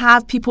then to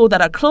have people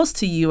that are close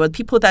to you or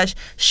people that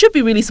should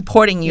be really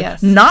supporting you,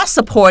 not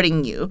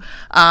supporting you,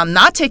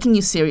 not taking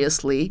you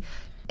seriously,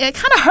 it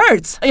kind of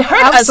hurts. It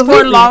hurt us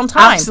for a long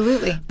time.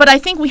 Absolutely. But I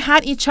think we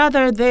had each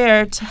other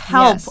there to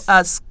help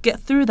us get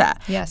through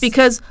that. Yes.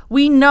 Because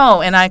we know,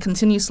 and I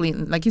continuously,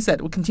 like you said,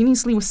 we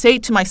continuously say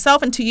to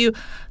myself and to you,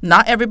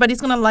 not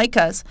everybody's going to like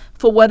us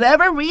for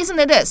whatever reason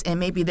it is. It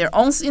may be their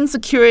own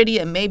insecurity,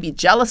 it may be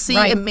jealousy,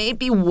 it may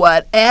be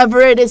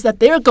whatever it is that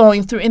they're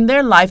going through in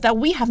their life that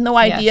we have no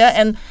idea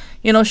and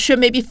should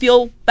maybe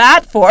feel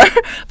bad for,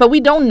 but we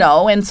don't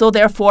know. And so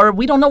therefore,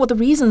 we don't know what the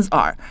reasons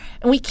are.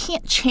 And we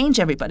can't change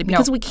everybody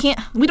because we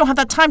don't have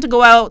that time to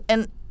go out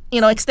and,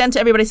 extend to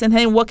everybody saying,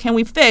 hey, what can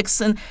we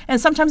fix? And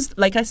sometimes,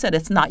 like I said,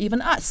 it's not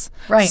even us.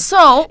 Right.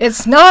 So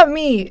it's not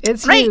me,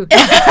 it's you.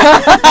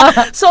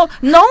 So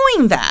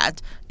knowing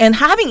that and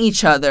having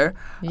each other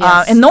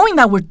and knowing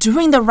that we're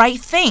doing the right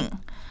thing.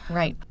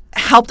 Right.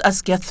 Helped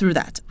us get through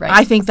that. Right.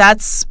 I think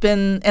that's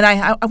been, and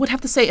I would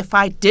have to say, if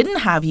I didn't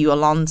have you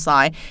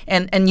alongside,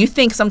 and you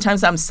think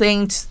sometimes I'm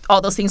saying all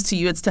those things to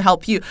you, it's to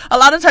help you. A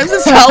lot of times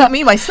it's to help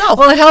me myself.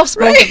 Well, it helps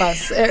both of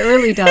us. It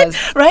really does.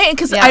 Right?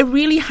 Because I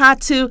really had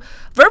to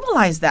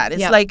verbalize that.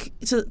 It's like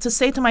to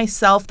say to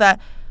myself that,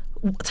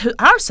 to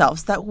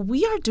ourselves, that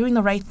we are doing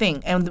the right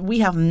thing and we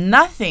have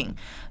nothing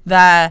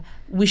that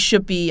we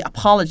should be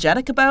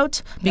apologetic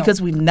about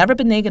because we've never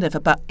been negative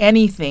about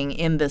anything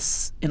in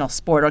this,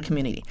 sport or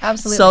community.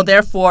 Absolutely. So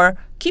therefore,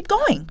 keep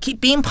going,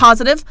 keep being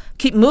positive,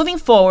 keep moving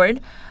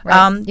forward.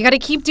 Right. You got to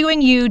keep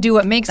doing you, do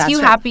what makes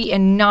you happy,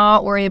 and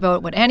not worry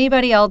about what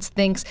anybody else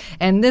thinks.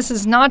 And this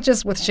is not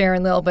just with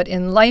Sharon Lill, but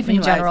in life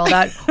in general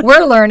that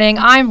we're learning,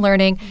 I'm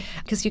learning,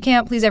 because you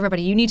can't please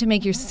everybody. You need to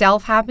make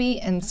yourself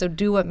happy, and so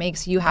do what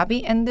makes you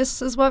happy. And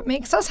this is what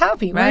makes us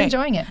happy. We're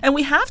enjoying it. And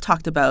we have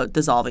talked about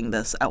dissolving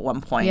this at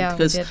one point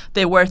because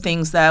there were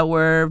things that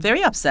were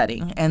very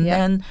upsetting. And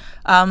then,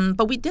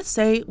 but we did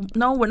say,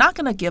 no, we're not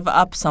going to give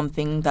up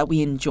something that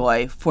we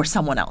enjoy for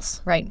someone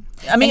else. Right.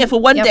 I mean, if for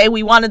one day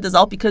we want to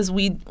dissolve because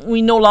we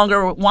no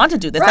longer want to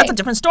do this, that's a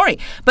different story.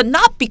 But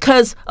not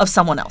because of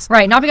someone else.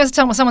 Right. Not because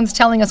someone's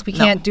telling us we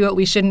can't do it,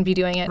 we shouldn't be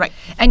doing it. Right.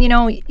 And,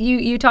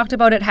 you talked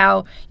about it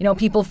how,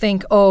 people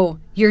think, oh,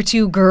 you're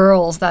 2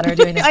 girls that are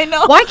doing this. I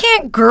know. Why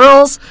can't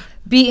girls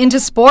be into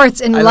sports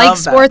and like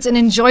sports and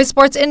enjoy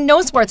sports and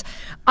know sports.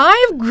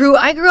 I grew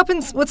up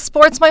with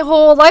sports my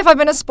whole life. I've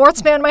been a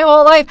sports fan my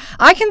whole life.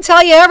 I can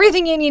tell you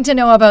everything you need to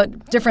know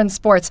about different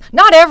sports.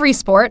 Not every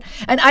sport.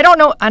 And I don't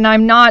know, and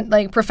I'm not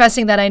like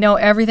professing that I know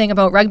everything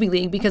about rugby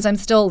league because I'm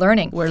still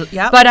learning.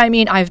 But I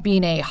mean, I've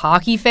been a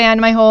hockey fan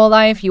my whole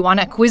life. You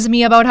want to quiz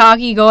me about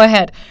hockey? Go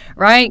ahead,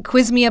 right?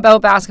 Quiz me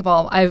about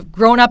basketball. I've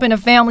grown up in a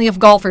family of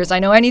golfers. I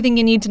know anything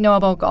you need to know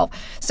about golf.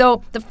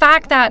 So the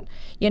fact that,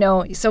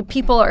 so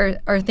people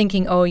are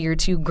thinking, oh, you're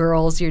two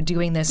girls, you're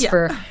doing this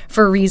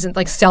for reasons,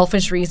 like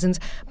selfish reasons.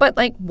 But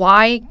like,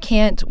 why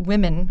can't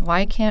women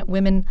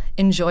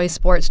enjoy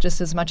sports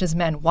just as much as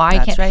men? Why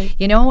That's can't, right.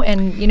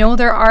 And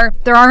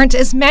there aren't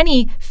as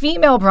many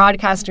female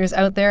broadcasters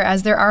out there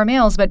as there are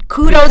males, but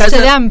kudos to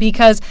them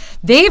because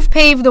they've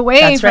paved the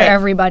way for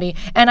everybody.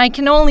 And I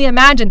can only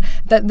imagine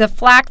that the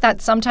flack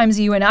that sometimes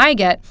you and I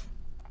get,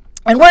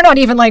 and we're not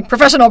even like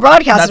professional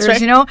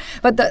broadcasters,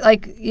 but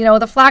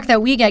the flack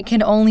that we get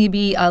can only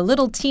be a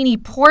little teeny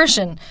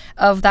portion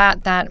of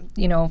that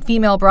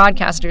female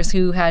broadcasters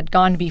who had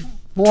gone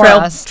before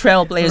us.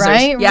 Trailblazers.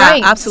 Right? Yeah,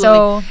 right.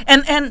 absolutely. So,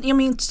 and you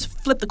mean,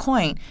 flip the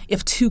coin.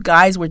 If two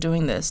guys were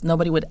doing this,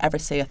 nobody would ever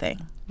say a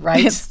thing.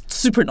 Right. It's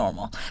super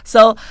normal.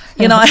 So,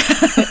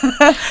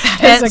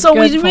 and so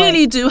we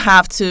really do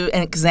have to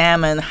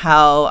examine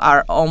how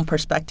our own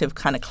perspective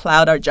kind of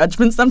cloud our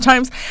judgment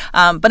sometimes.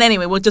 But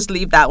anyway, we'll just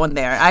leave that one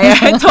there. I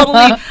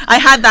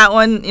had that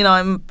one,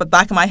 in the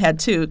back of my head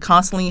too,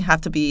 constantly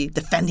have to be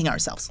defending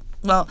ourselves.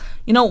 Well,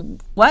 you know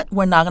what?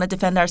 We're not going to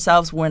defend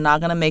ourselves. We're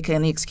not going to make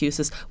any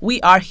excuses. We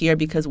are here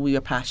because we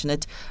are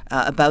passionate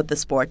about the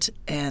sport,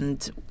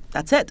 and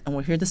that's it. And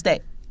we're here to stay.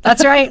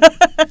 That's right.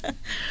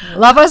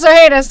 Love us or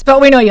hate us,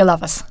 but we know you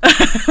love us.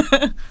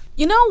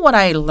 You know what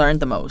I learned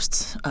the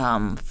most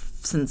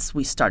since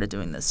we started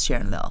doing this,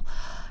 Sharon Lill,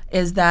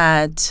 is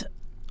that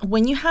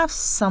when you have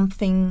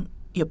something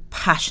you're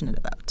passionate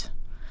about,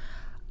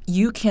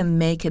 you can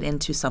make it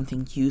into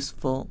something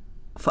useful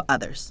for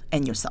others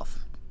and yourself.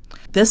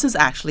 This is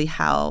actually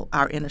how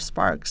our Inner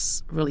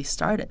Sparks really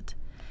started.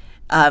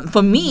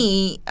 For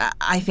me,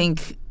 I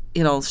think,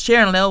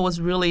 Sharon Lill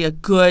was really a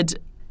good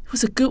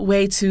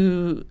way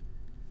to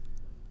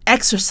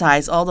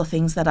exercise all the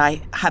things that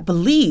I had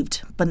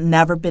believed but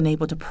never been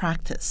able to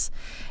practice.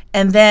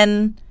 And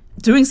then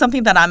doing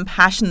something that I'm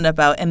passionate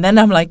about, and then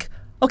I'm like,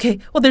 okay,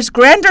 well, there's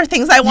grander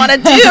things I want to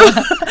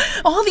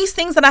do. All these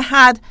things that I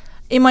had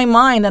in my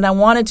mind that I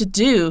wanted to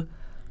do,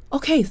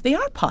 okay, they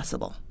are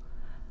possible.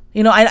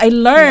 I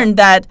learned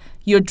that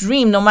your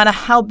dream, no matter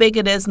how big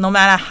it is, no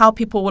matter how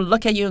people will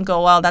look at you and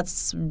go, well,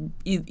 that's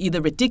either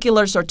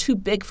ridiculous or too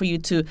big for you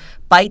to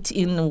bite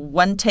in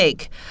one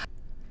take,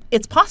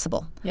 it's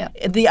possible. Yeah.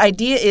 The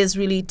idea is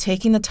really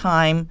taking the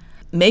time,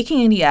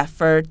 making the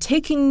effort,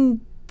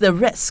 taking the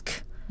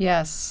risk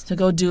to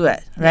go do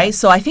it, right? Yes.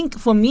 So I think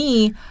for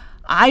me,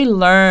 I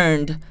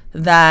learned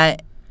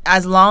that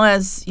as long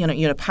as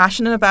you're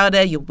passionate about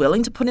it, you're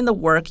willing to put in the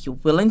work, you're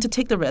willing to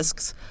take the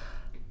risks,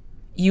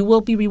 you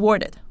will be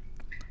rewarded,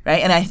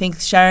 right? And I think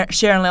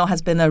Sharon Lill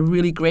has been a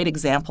really great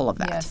example of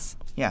that. Yes.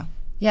 Yeah.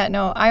 Yeah.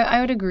 No, I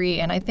would agree,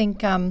 and I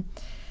think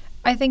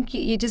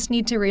you just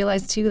need to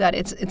realize too that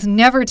it's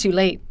never too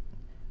late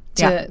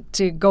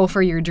to go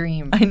for your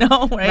dream. I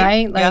know,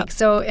 right?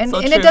 Right? And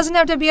it doesn't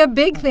have to be a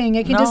big thing.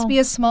 It can just be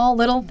a small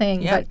little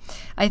thing. Yeah. But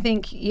I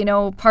think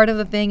part of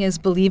the thing is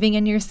believing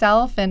in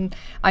yourself, and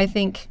I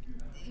think.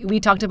 We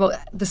talked about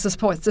the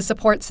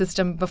support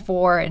system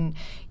before, and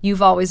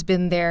you've always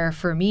been there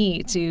for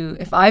me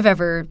if I've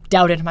ever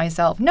doubted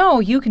myself, no,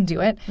 you can do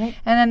it. Right.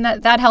 And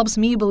then that helps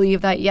me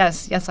believe that,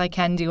 yes, I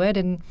can do it.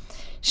 And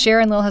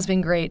Sharon Lill has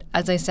been great.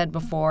 As I said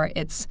before,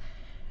 it's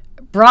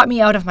brought me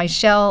out of my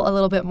shell a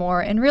little bit more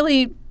and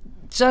really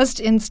just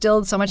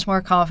instilled so much more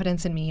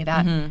confidence in me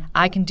that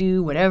I can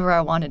do whatever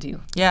I want to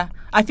do. Yeah.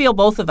 I feel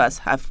both of us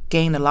have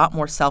gained a lot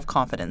more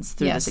self-confidence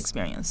through this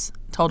experience.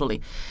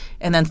 Totally.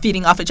 And then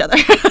feeding off each other.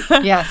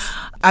 Yes.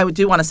 I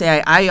do want to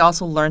say I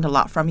also learned a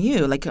lot from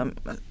you. Like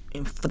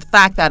for the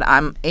fact that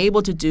I'm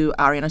able to do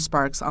our Inner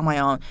Sparks on my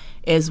own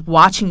is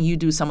watching you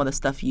do some of the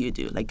stuff you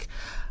do. Like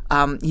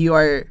you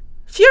are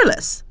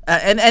fearless.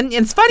 And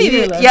it's funny.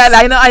 Yeah,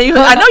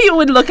 I know you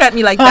would look at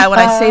me like that when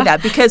I say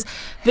that, because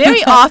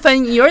very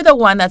often you're the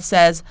one that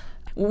says,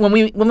 when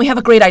we have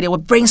a great idea, we're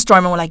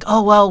brainstorming, we're like,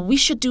 oh, well, we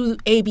should do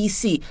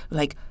ABC. We're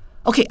like,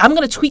 okay, I'm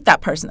going to tweet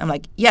that person. I'm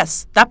like,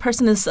 yes, that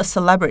person is a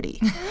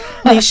celebrity.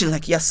 And she's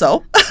like, yes,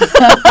 so?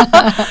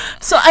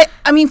 So,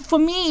 I mean, for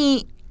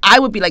me, I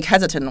would be like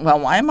hesitant. Well,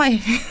 why am I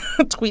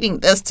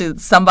tweeting this to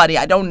somebody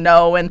I don't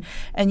know? And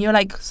you're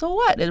like, so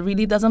what? It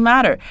really doesn't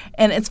matter.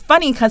 And it's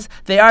funny because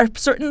there are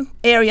certain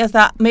areas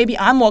that maybe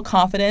I'm more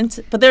confident,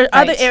 but there are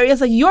other areas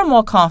that you're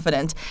more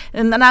confident.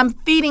 And then I'm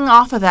feeding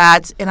off of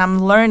that, and I'm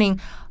learning,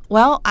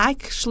 well,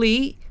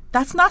 actually,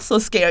 that's not so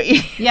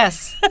scary.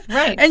 Yes,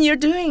 right. And you're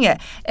doing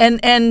it.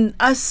 And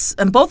us,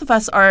 and both of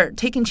us are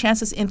taking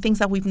chances in things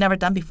that we've never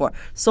done before.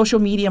 Social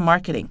media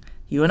marketing.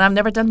 You and I have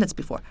never done this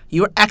before.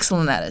 You're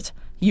excellent at it.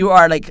 you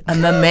are like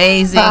an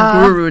amazing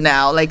guru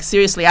now. Like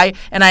seriously, a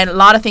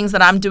lot of things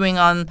that I'm doing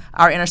on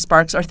our Inner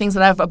Sparks are things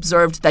that I've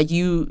observed that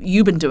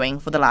you've been doing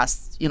for the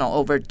last,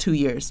 over 2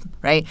 years,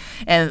 right?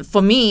 And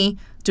for me,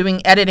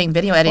 doing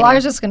video editing. Well, I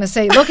was just going to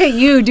say, look at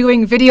you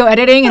doing video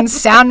editing and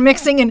sound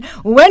mixing. And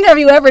when have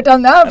you ever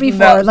done that before?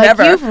 No,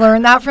 never. You've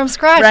learned that from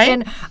scratch. Right?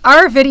 And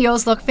our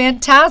videos look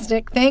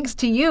fantastic thanks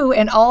to you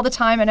and all the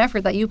time and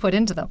effort that you put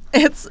into them.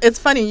 It's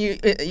funny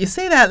you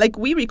say that. Like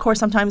we record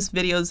sometimes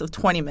videos of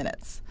 20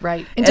 minutes.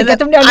 Right. And to get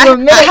them down to a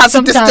minute, I have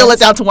sometimes. to distill it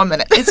down to 1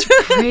 minute. It's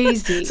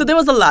crazy. So there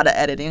was a lot of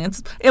editing.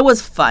 It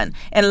was fun.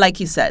 And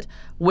like you said,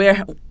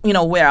 where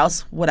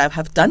else would I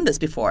have done this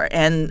before?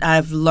 And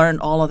I've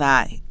learned all of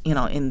that,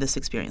 in this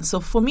experience. So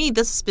for me,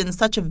 this has been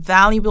such a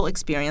valuable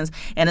experience,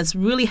 and it's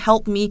really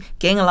helped me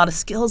gain a lot of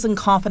skills and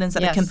confidence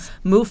that I can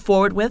move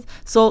forward with.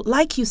 So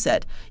like you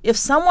said, if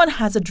someone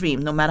has a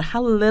dream, no matter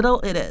how little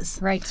it is,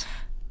 right,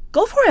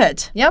 go for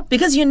it. Yep.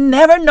 Because you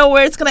never know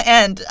where it's going to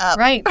end up.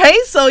 Right.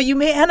 Right? So you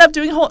may end up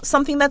doing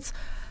something that's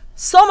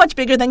so much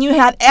bigger than you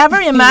had ever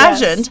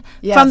imagined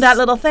from that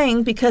little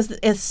thing, because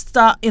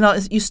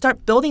you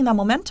start building that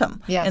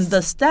momentum and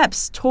the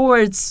steps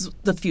towards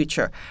the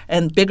future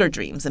and bigger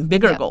dreams and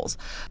bigger goals.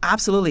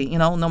 Absolutely.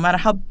 No matter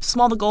how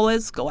small the goal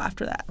is, go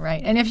after that.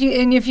 Right. And if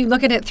you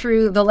look at it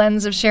through the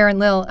lens of Cher and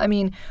Lil, I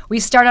mean, we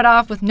started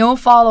off with no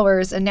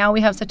followers, and now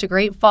we have such a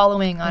great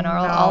following on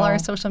all our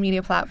social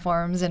media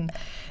platforms, and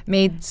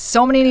made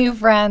so many new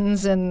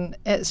friends, and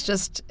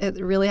it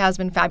really has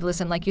been fabulous.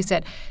 And like you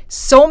said,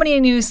 so many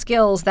new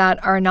skills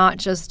that are not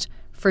just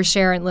for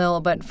Cher and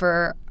Lil, but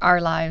for our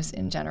lives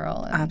in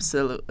general. And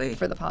absolutely.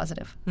 For the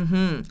positive.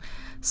 Mm-hmm.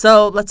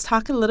 So let's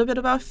talk a little bit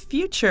about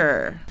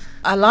future.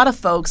 A lot of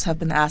folks have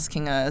been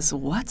asking us,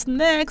 what's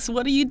next?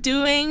 What are you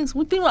doing? So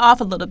we've been off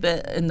a little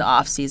bit in the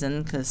off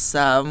season because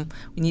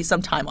we need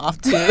some time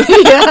off too.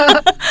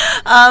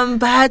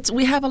 But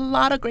we have a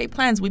lot of great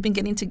plans. We've been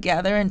getting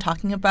together and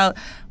talking about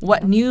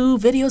what new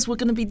videos we're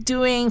going to be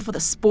doing for the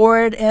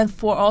sport and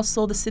for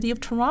also the city of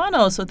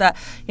Toronto, so that,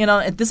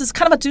 this is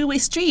kind of a two-way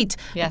street.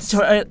 Yes.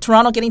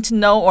 Toronto getting to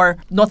know, or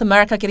North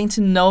America getting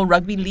to know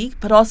rugby league,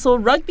 but also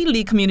rugby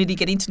league community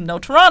getting to know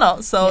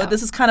Toronto. So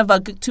this is kind of a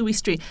two-way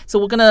street. So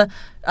we're going to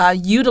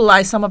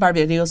utilize some of our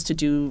videos to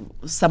do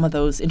some of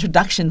those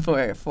introduction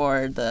for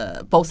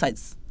the both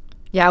sides.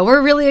 Yeah,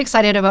 we're really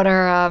excited about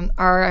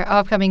our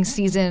upcoming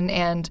season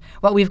and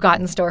what we've got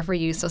in store for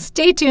you. So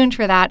stay tuned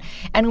for that.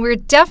 And we're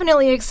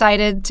definitely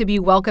excited to be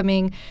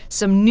welcoming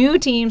some new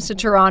teams to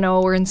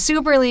Toronto. We're in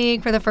Super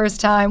League for the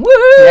first time.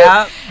 Woohoo!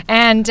 Yeah.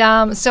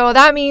 And so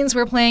that means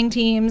we're playing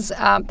teams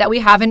that we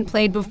haven't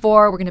played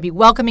before. We're going to be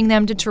welcoming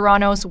them to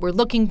Toronto. So we're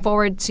looking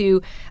forward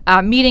to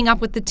meeting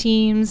up with the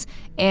teams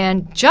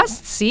and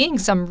just seeing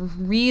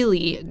some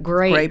really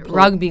great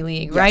rugby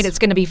league, right? It's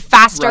going to be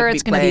faster. Rugby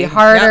it's going to be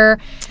harder.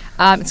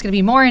 Yep. It's going to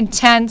be more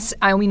intense.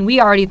 I mean,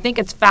 we already think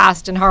it's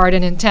fast and hard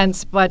and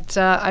intense, but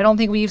I don't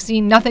think we've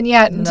seen nothing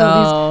yet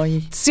until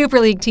these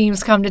Super League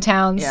teams come to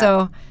town. Yeah.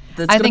 So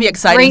It's I going to think be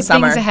exciting great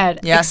summer. things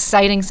ahead. Yeah.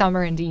 Exciting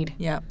summer indeed.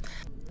 Yeah.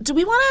 Do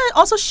we want to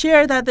also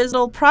share that there's a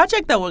little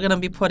project that we're going to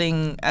be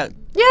putting out?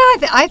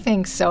 Yeah, I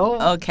think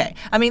so. Okay.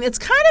 I mean, it's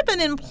kind of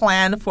been in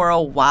plan for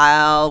a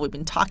while. We've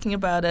been talking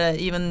about it.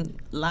 Even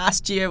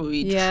last year,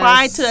 we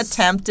tried to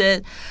attempt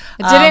it.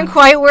 It didn't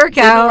quite work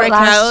out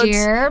last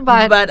year,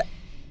 but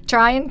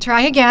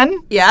try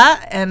again.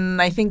 Yeah,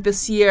 and I think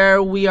this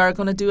year we are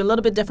going to do a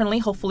little bit differently.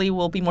 Hopefully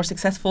we'll be more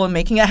successful in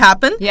making it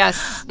happen.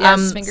 Yes,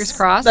 fingers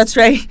crossed. That's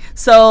right.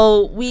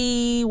 So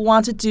we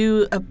want to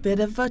do a bit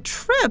of a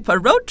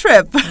road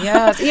trip.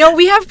 Yes.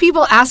 We have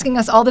people asking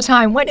us all the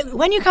time, when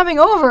are you coming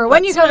over?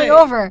 When are you coming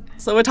over?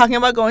 So we're talking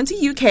about going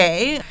to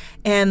UK.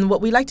 And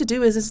what we like to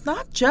do is it's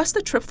not just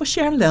a trip for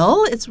Cher and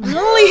Lil. It's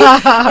really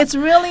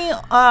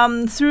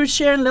through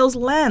Cher and Lil's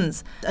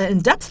lens, an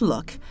in-depth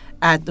look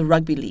at the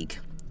rugby league.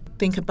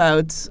 Think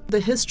about the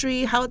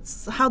history, how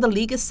the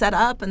league is set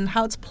up and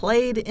how it's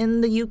played in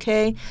the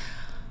UK.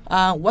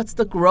 What's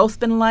the growth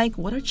been like?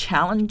 What are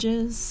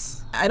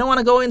challenges? I don't want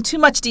to go in too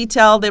much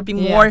detail. There'll be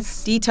more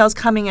details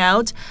coming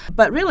out.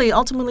 But really,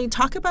 ultimately,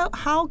 talk about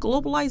how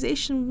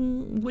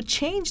globalization would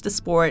change the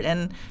sport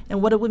and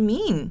what it would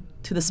mean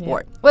to the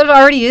sport. Yeah. Well, it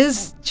already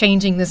is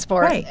changing the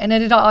sport. Right. And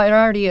it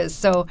already is.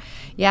 So,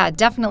 yeah,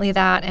 definitely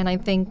that. And I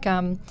think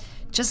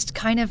just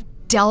kind of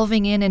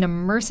delving in and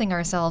immersing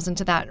ourselves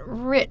into that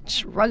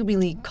rich rugby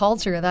league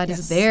culture that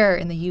is there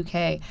in the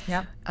UK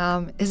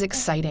is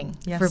exciting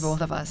for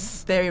both of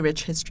us. Very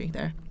rich history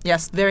there.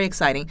 Yes, very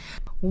exciting.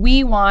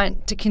 We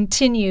want to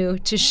continue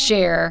to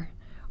share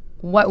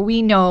what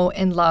we know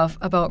and love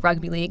about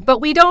rugby league, but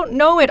we don't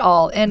know it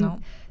all.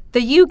 And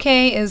the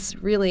UK is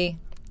really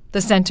the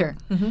center.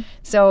 Mm-hmm.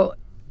 So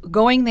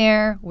going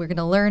there, we're going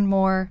to learn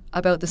more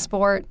about the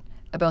sport,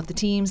 about the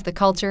teams, the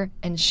culture,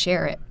 and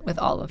share it with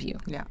all of you.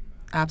 Yeah.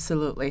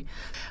 Absolutely.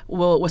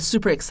 We're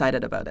super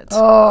excited about it.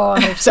 Oh,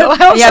 I hope so.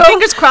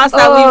 Fingers crossed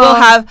that we will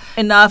have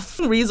enough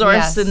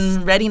resource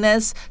and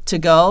readiness to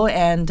go,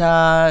 and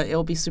it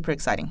will be super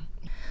exciting.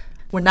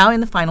 We're now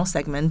in the final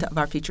segment of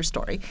our feature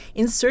story,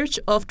 In Search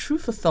of True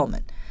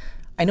Fulfillment.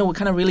 I know we're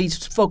kind of really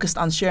focused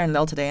on Sharon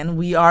Lil today, and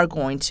we are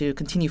going to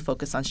continue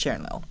focus on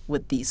Sharon Lil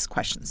with these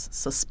questions.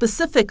 So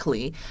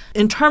specifically,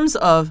 in terms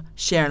of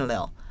Sharon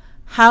Lil,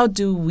 how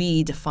do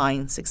we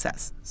define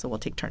success? So we'll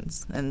take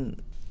turns.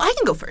 And I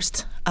can go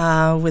first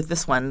with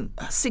this one.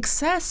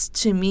 Success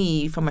to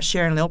me, from a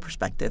Sharon Lil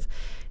perspective,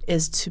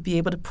 is to be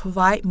able to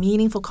provide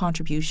meaningful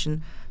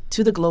contribution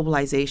to the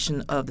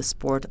globalization of the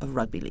sport of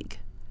rugby league.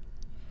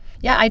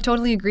 Yeah, I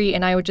totally agree.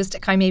 And I would just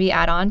kind of maybe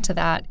add on to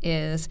that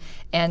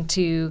and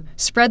to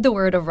spread the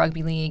word of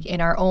rugby league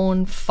in our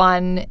own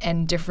fun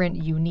and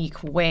different,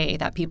 unique way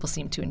that people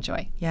seem to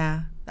enjoy.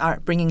 Yeah,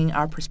 bringing in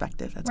our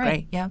perspective. That's right.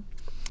 Great. Yeah.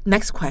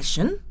 Next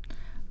question.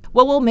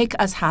 What will make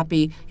us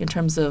happy in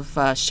terms of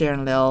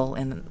Sharon Lil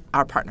and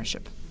our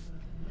partnership?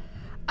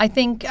 I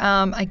think,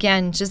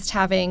 again, just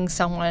having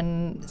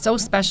someone so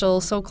special,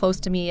 so close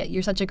to me,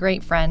 you're such a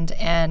great friend,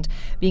 and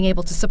being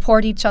able to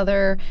support each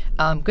other,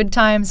 good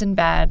times and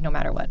bad, no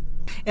matter what.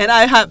 And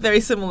I have very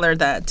similar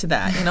to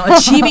that,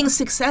 achieving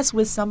success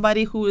with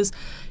somebody who is,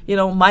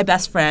 my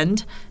best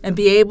friend, and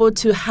be able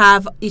to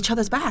have each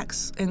other's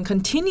backs and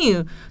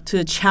continue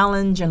to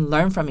challenge and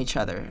learn from each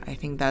other. I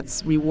think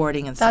that's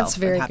rewarding in That's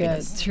very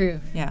happiness. Good.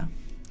 True. Yeah.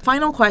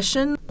 Final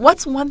question.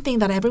 What's one thing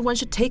that everyone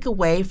should take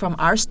away from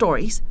our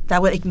stories that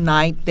would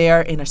ignite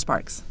their inner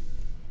sparks?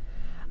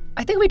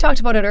 I think we talked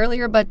about it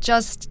earlier, but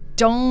just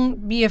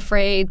don't be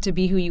afraid to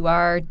be who you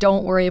are.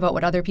 Don't worry about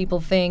what other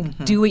people think.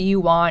 Mm-hmm. Do what you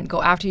want.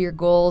 Go after your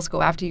goals.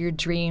 Go after your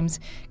dreams,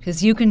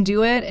 because you can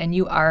do it and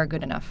you are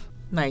good enough.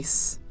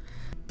 Nice.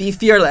 Be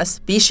fearless.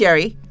 Be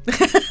Sherry.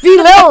 Be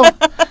Lil.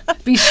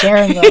 Be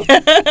Sharon Lil.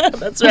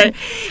 That's right.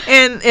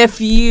 And if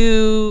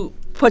you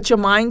put your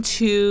mind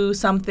to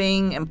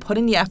something and put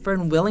in the effort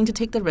and willing to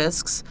take the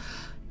risks,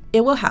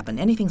 it will happen.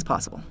 Anything's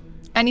possible.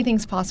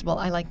 Anything's possible.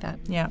 I like that.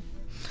 Yeah.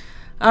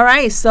 All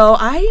right. So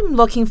I'm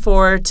looking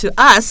forward to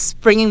us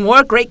bringing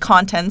more great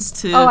contents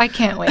to. Oh, I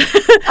can't wait.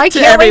 I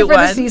can't wait for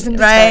the season to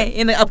start.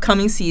 In the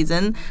upcoming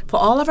season, for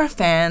all of our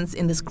fans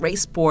in this great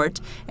sport,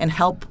 and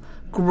help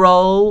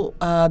grow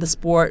the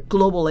sport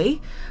globally.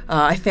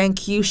 I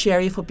thank you,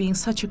 Sherry, for being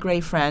such a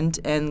great friend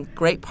and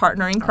great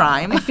partner in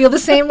crime. I feel the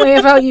same way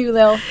about you,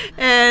 Lil.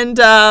 And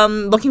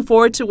looking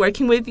forward to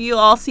working with you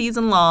all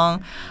season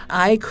long.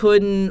 I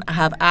couldn't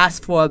have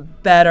asked for a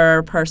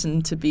better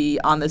person to be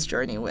on this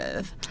journey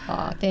with.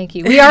 Aw, thank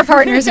you. We are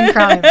partners in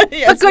crime.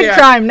 Yes, but good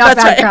crime, not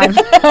That's bad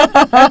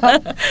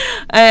crime.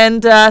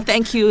 And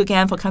thank you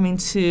again for coming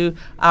to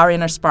our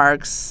Inner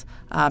Sparks.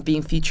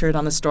 Being featured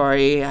on the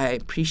story. I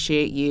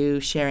appreciate you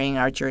sharing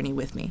our journey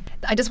with me.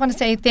 I just want to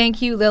say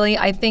thank you, Lily.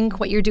 I think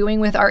what you're doing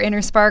with our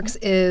Inner Sparks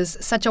is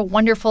such a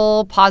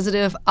wonderful,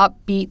 positive,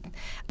 upbeat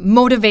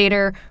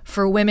motivator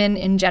for women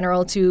in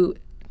general to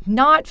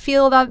not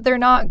feel that they're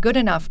not good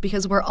enough,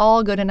 because we're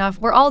all good enough.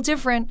 We're all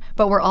different,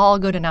 but we're all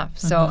good enough.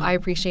 So I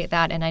appreciate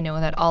that, and I know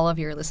that all of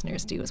your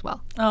listeners do as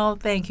well. Oh,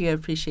 thank you. I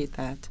appreciate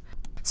that.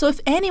 So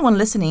if anyone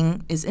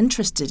listening is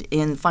interested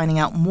in finding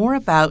out more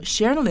about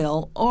Sharon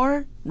Lil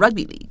or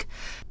Rugby League,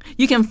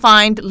 you can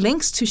find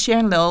links to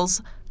Sharon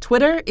Lil's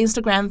Twitter,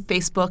 Instagram,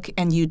 Facebook,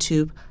 and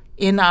YouTube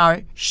in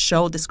our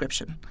show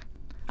description.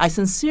 I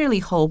sincerely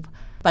hope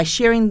by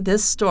sharing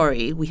this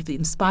story, we have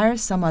inspired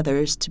some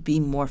others to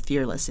be more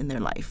fearless in their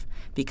life,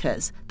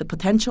 because the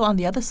potential on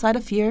the other side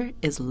of fear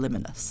is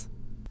limitless.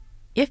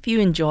 If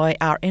you enjoy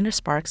our Inner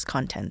Sparks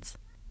contents,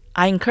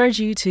 I encourage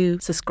you to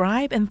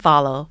subscribe and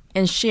follow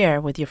and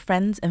share with your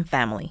friends and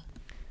family.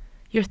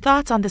 Your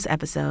thoughts on this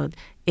episode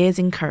is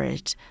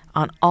encouraged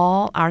on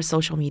all our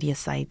social media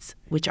sites,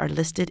 which are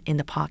listed in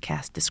the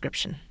podcast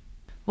description.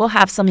 We'll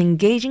have some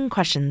engaging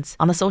questions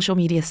on the social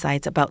media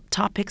sites about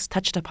topics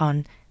touched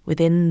upon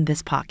within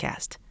this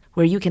podcast,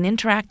 where you can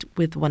interact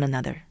with one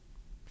another.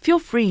 Feel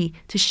free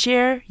to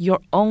share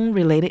your own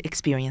related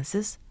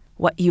experiences,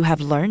 what you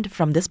have learned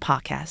from this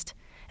podcast,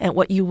 and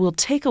what you will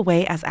take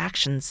away as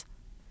actions.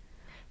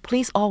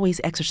 Please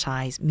always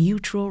exercise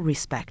mutual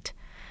respect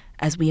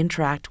as we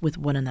interact with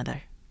one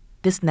another.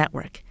 This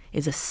network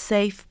is a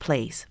safe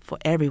place for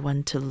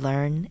everyone to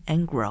learn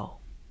and grow.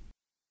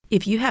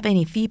 If you have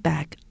any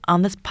feedback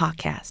on this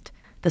podcast,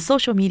 the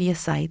social media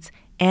sites,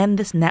 and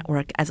this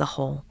network as a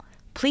whole,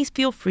 please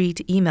feel free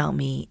to email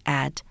me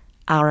at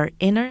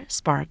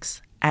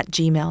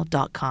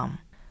ourinnersparks@gmail.com.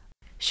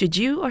 Should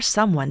you or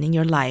someone in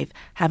your life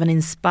have an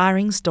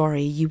inspiring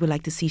story you would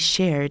like to see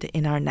shared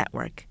in our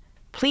network,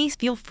 please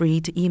feel free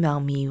to email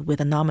me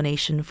with a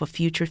nomination for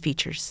future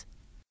features.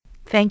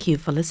 Thank you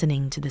for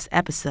listening to this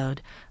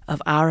episode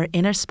of Our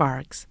Inner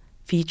Sparks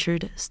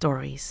Featured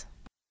Stories.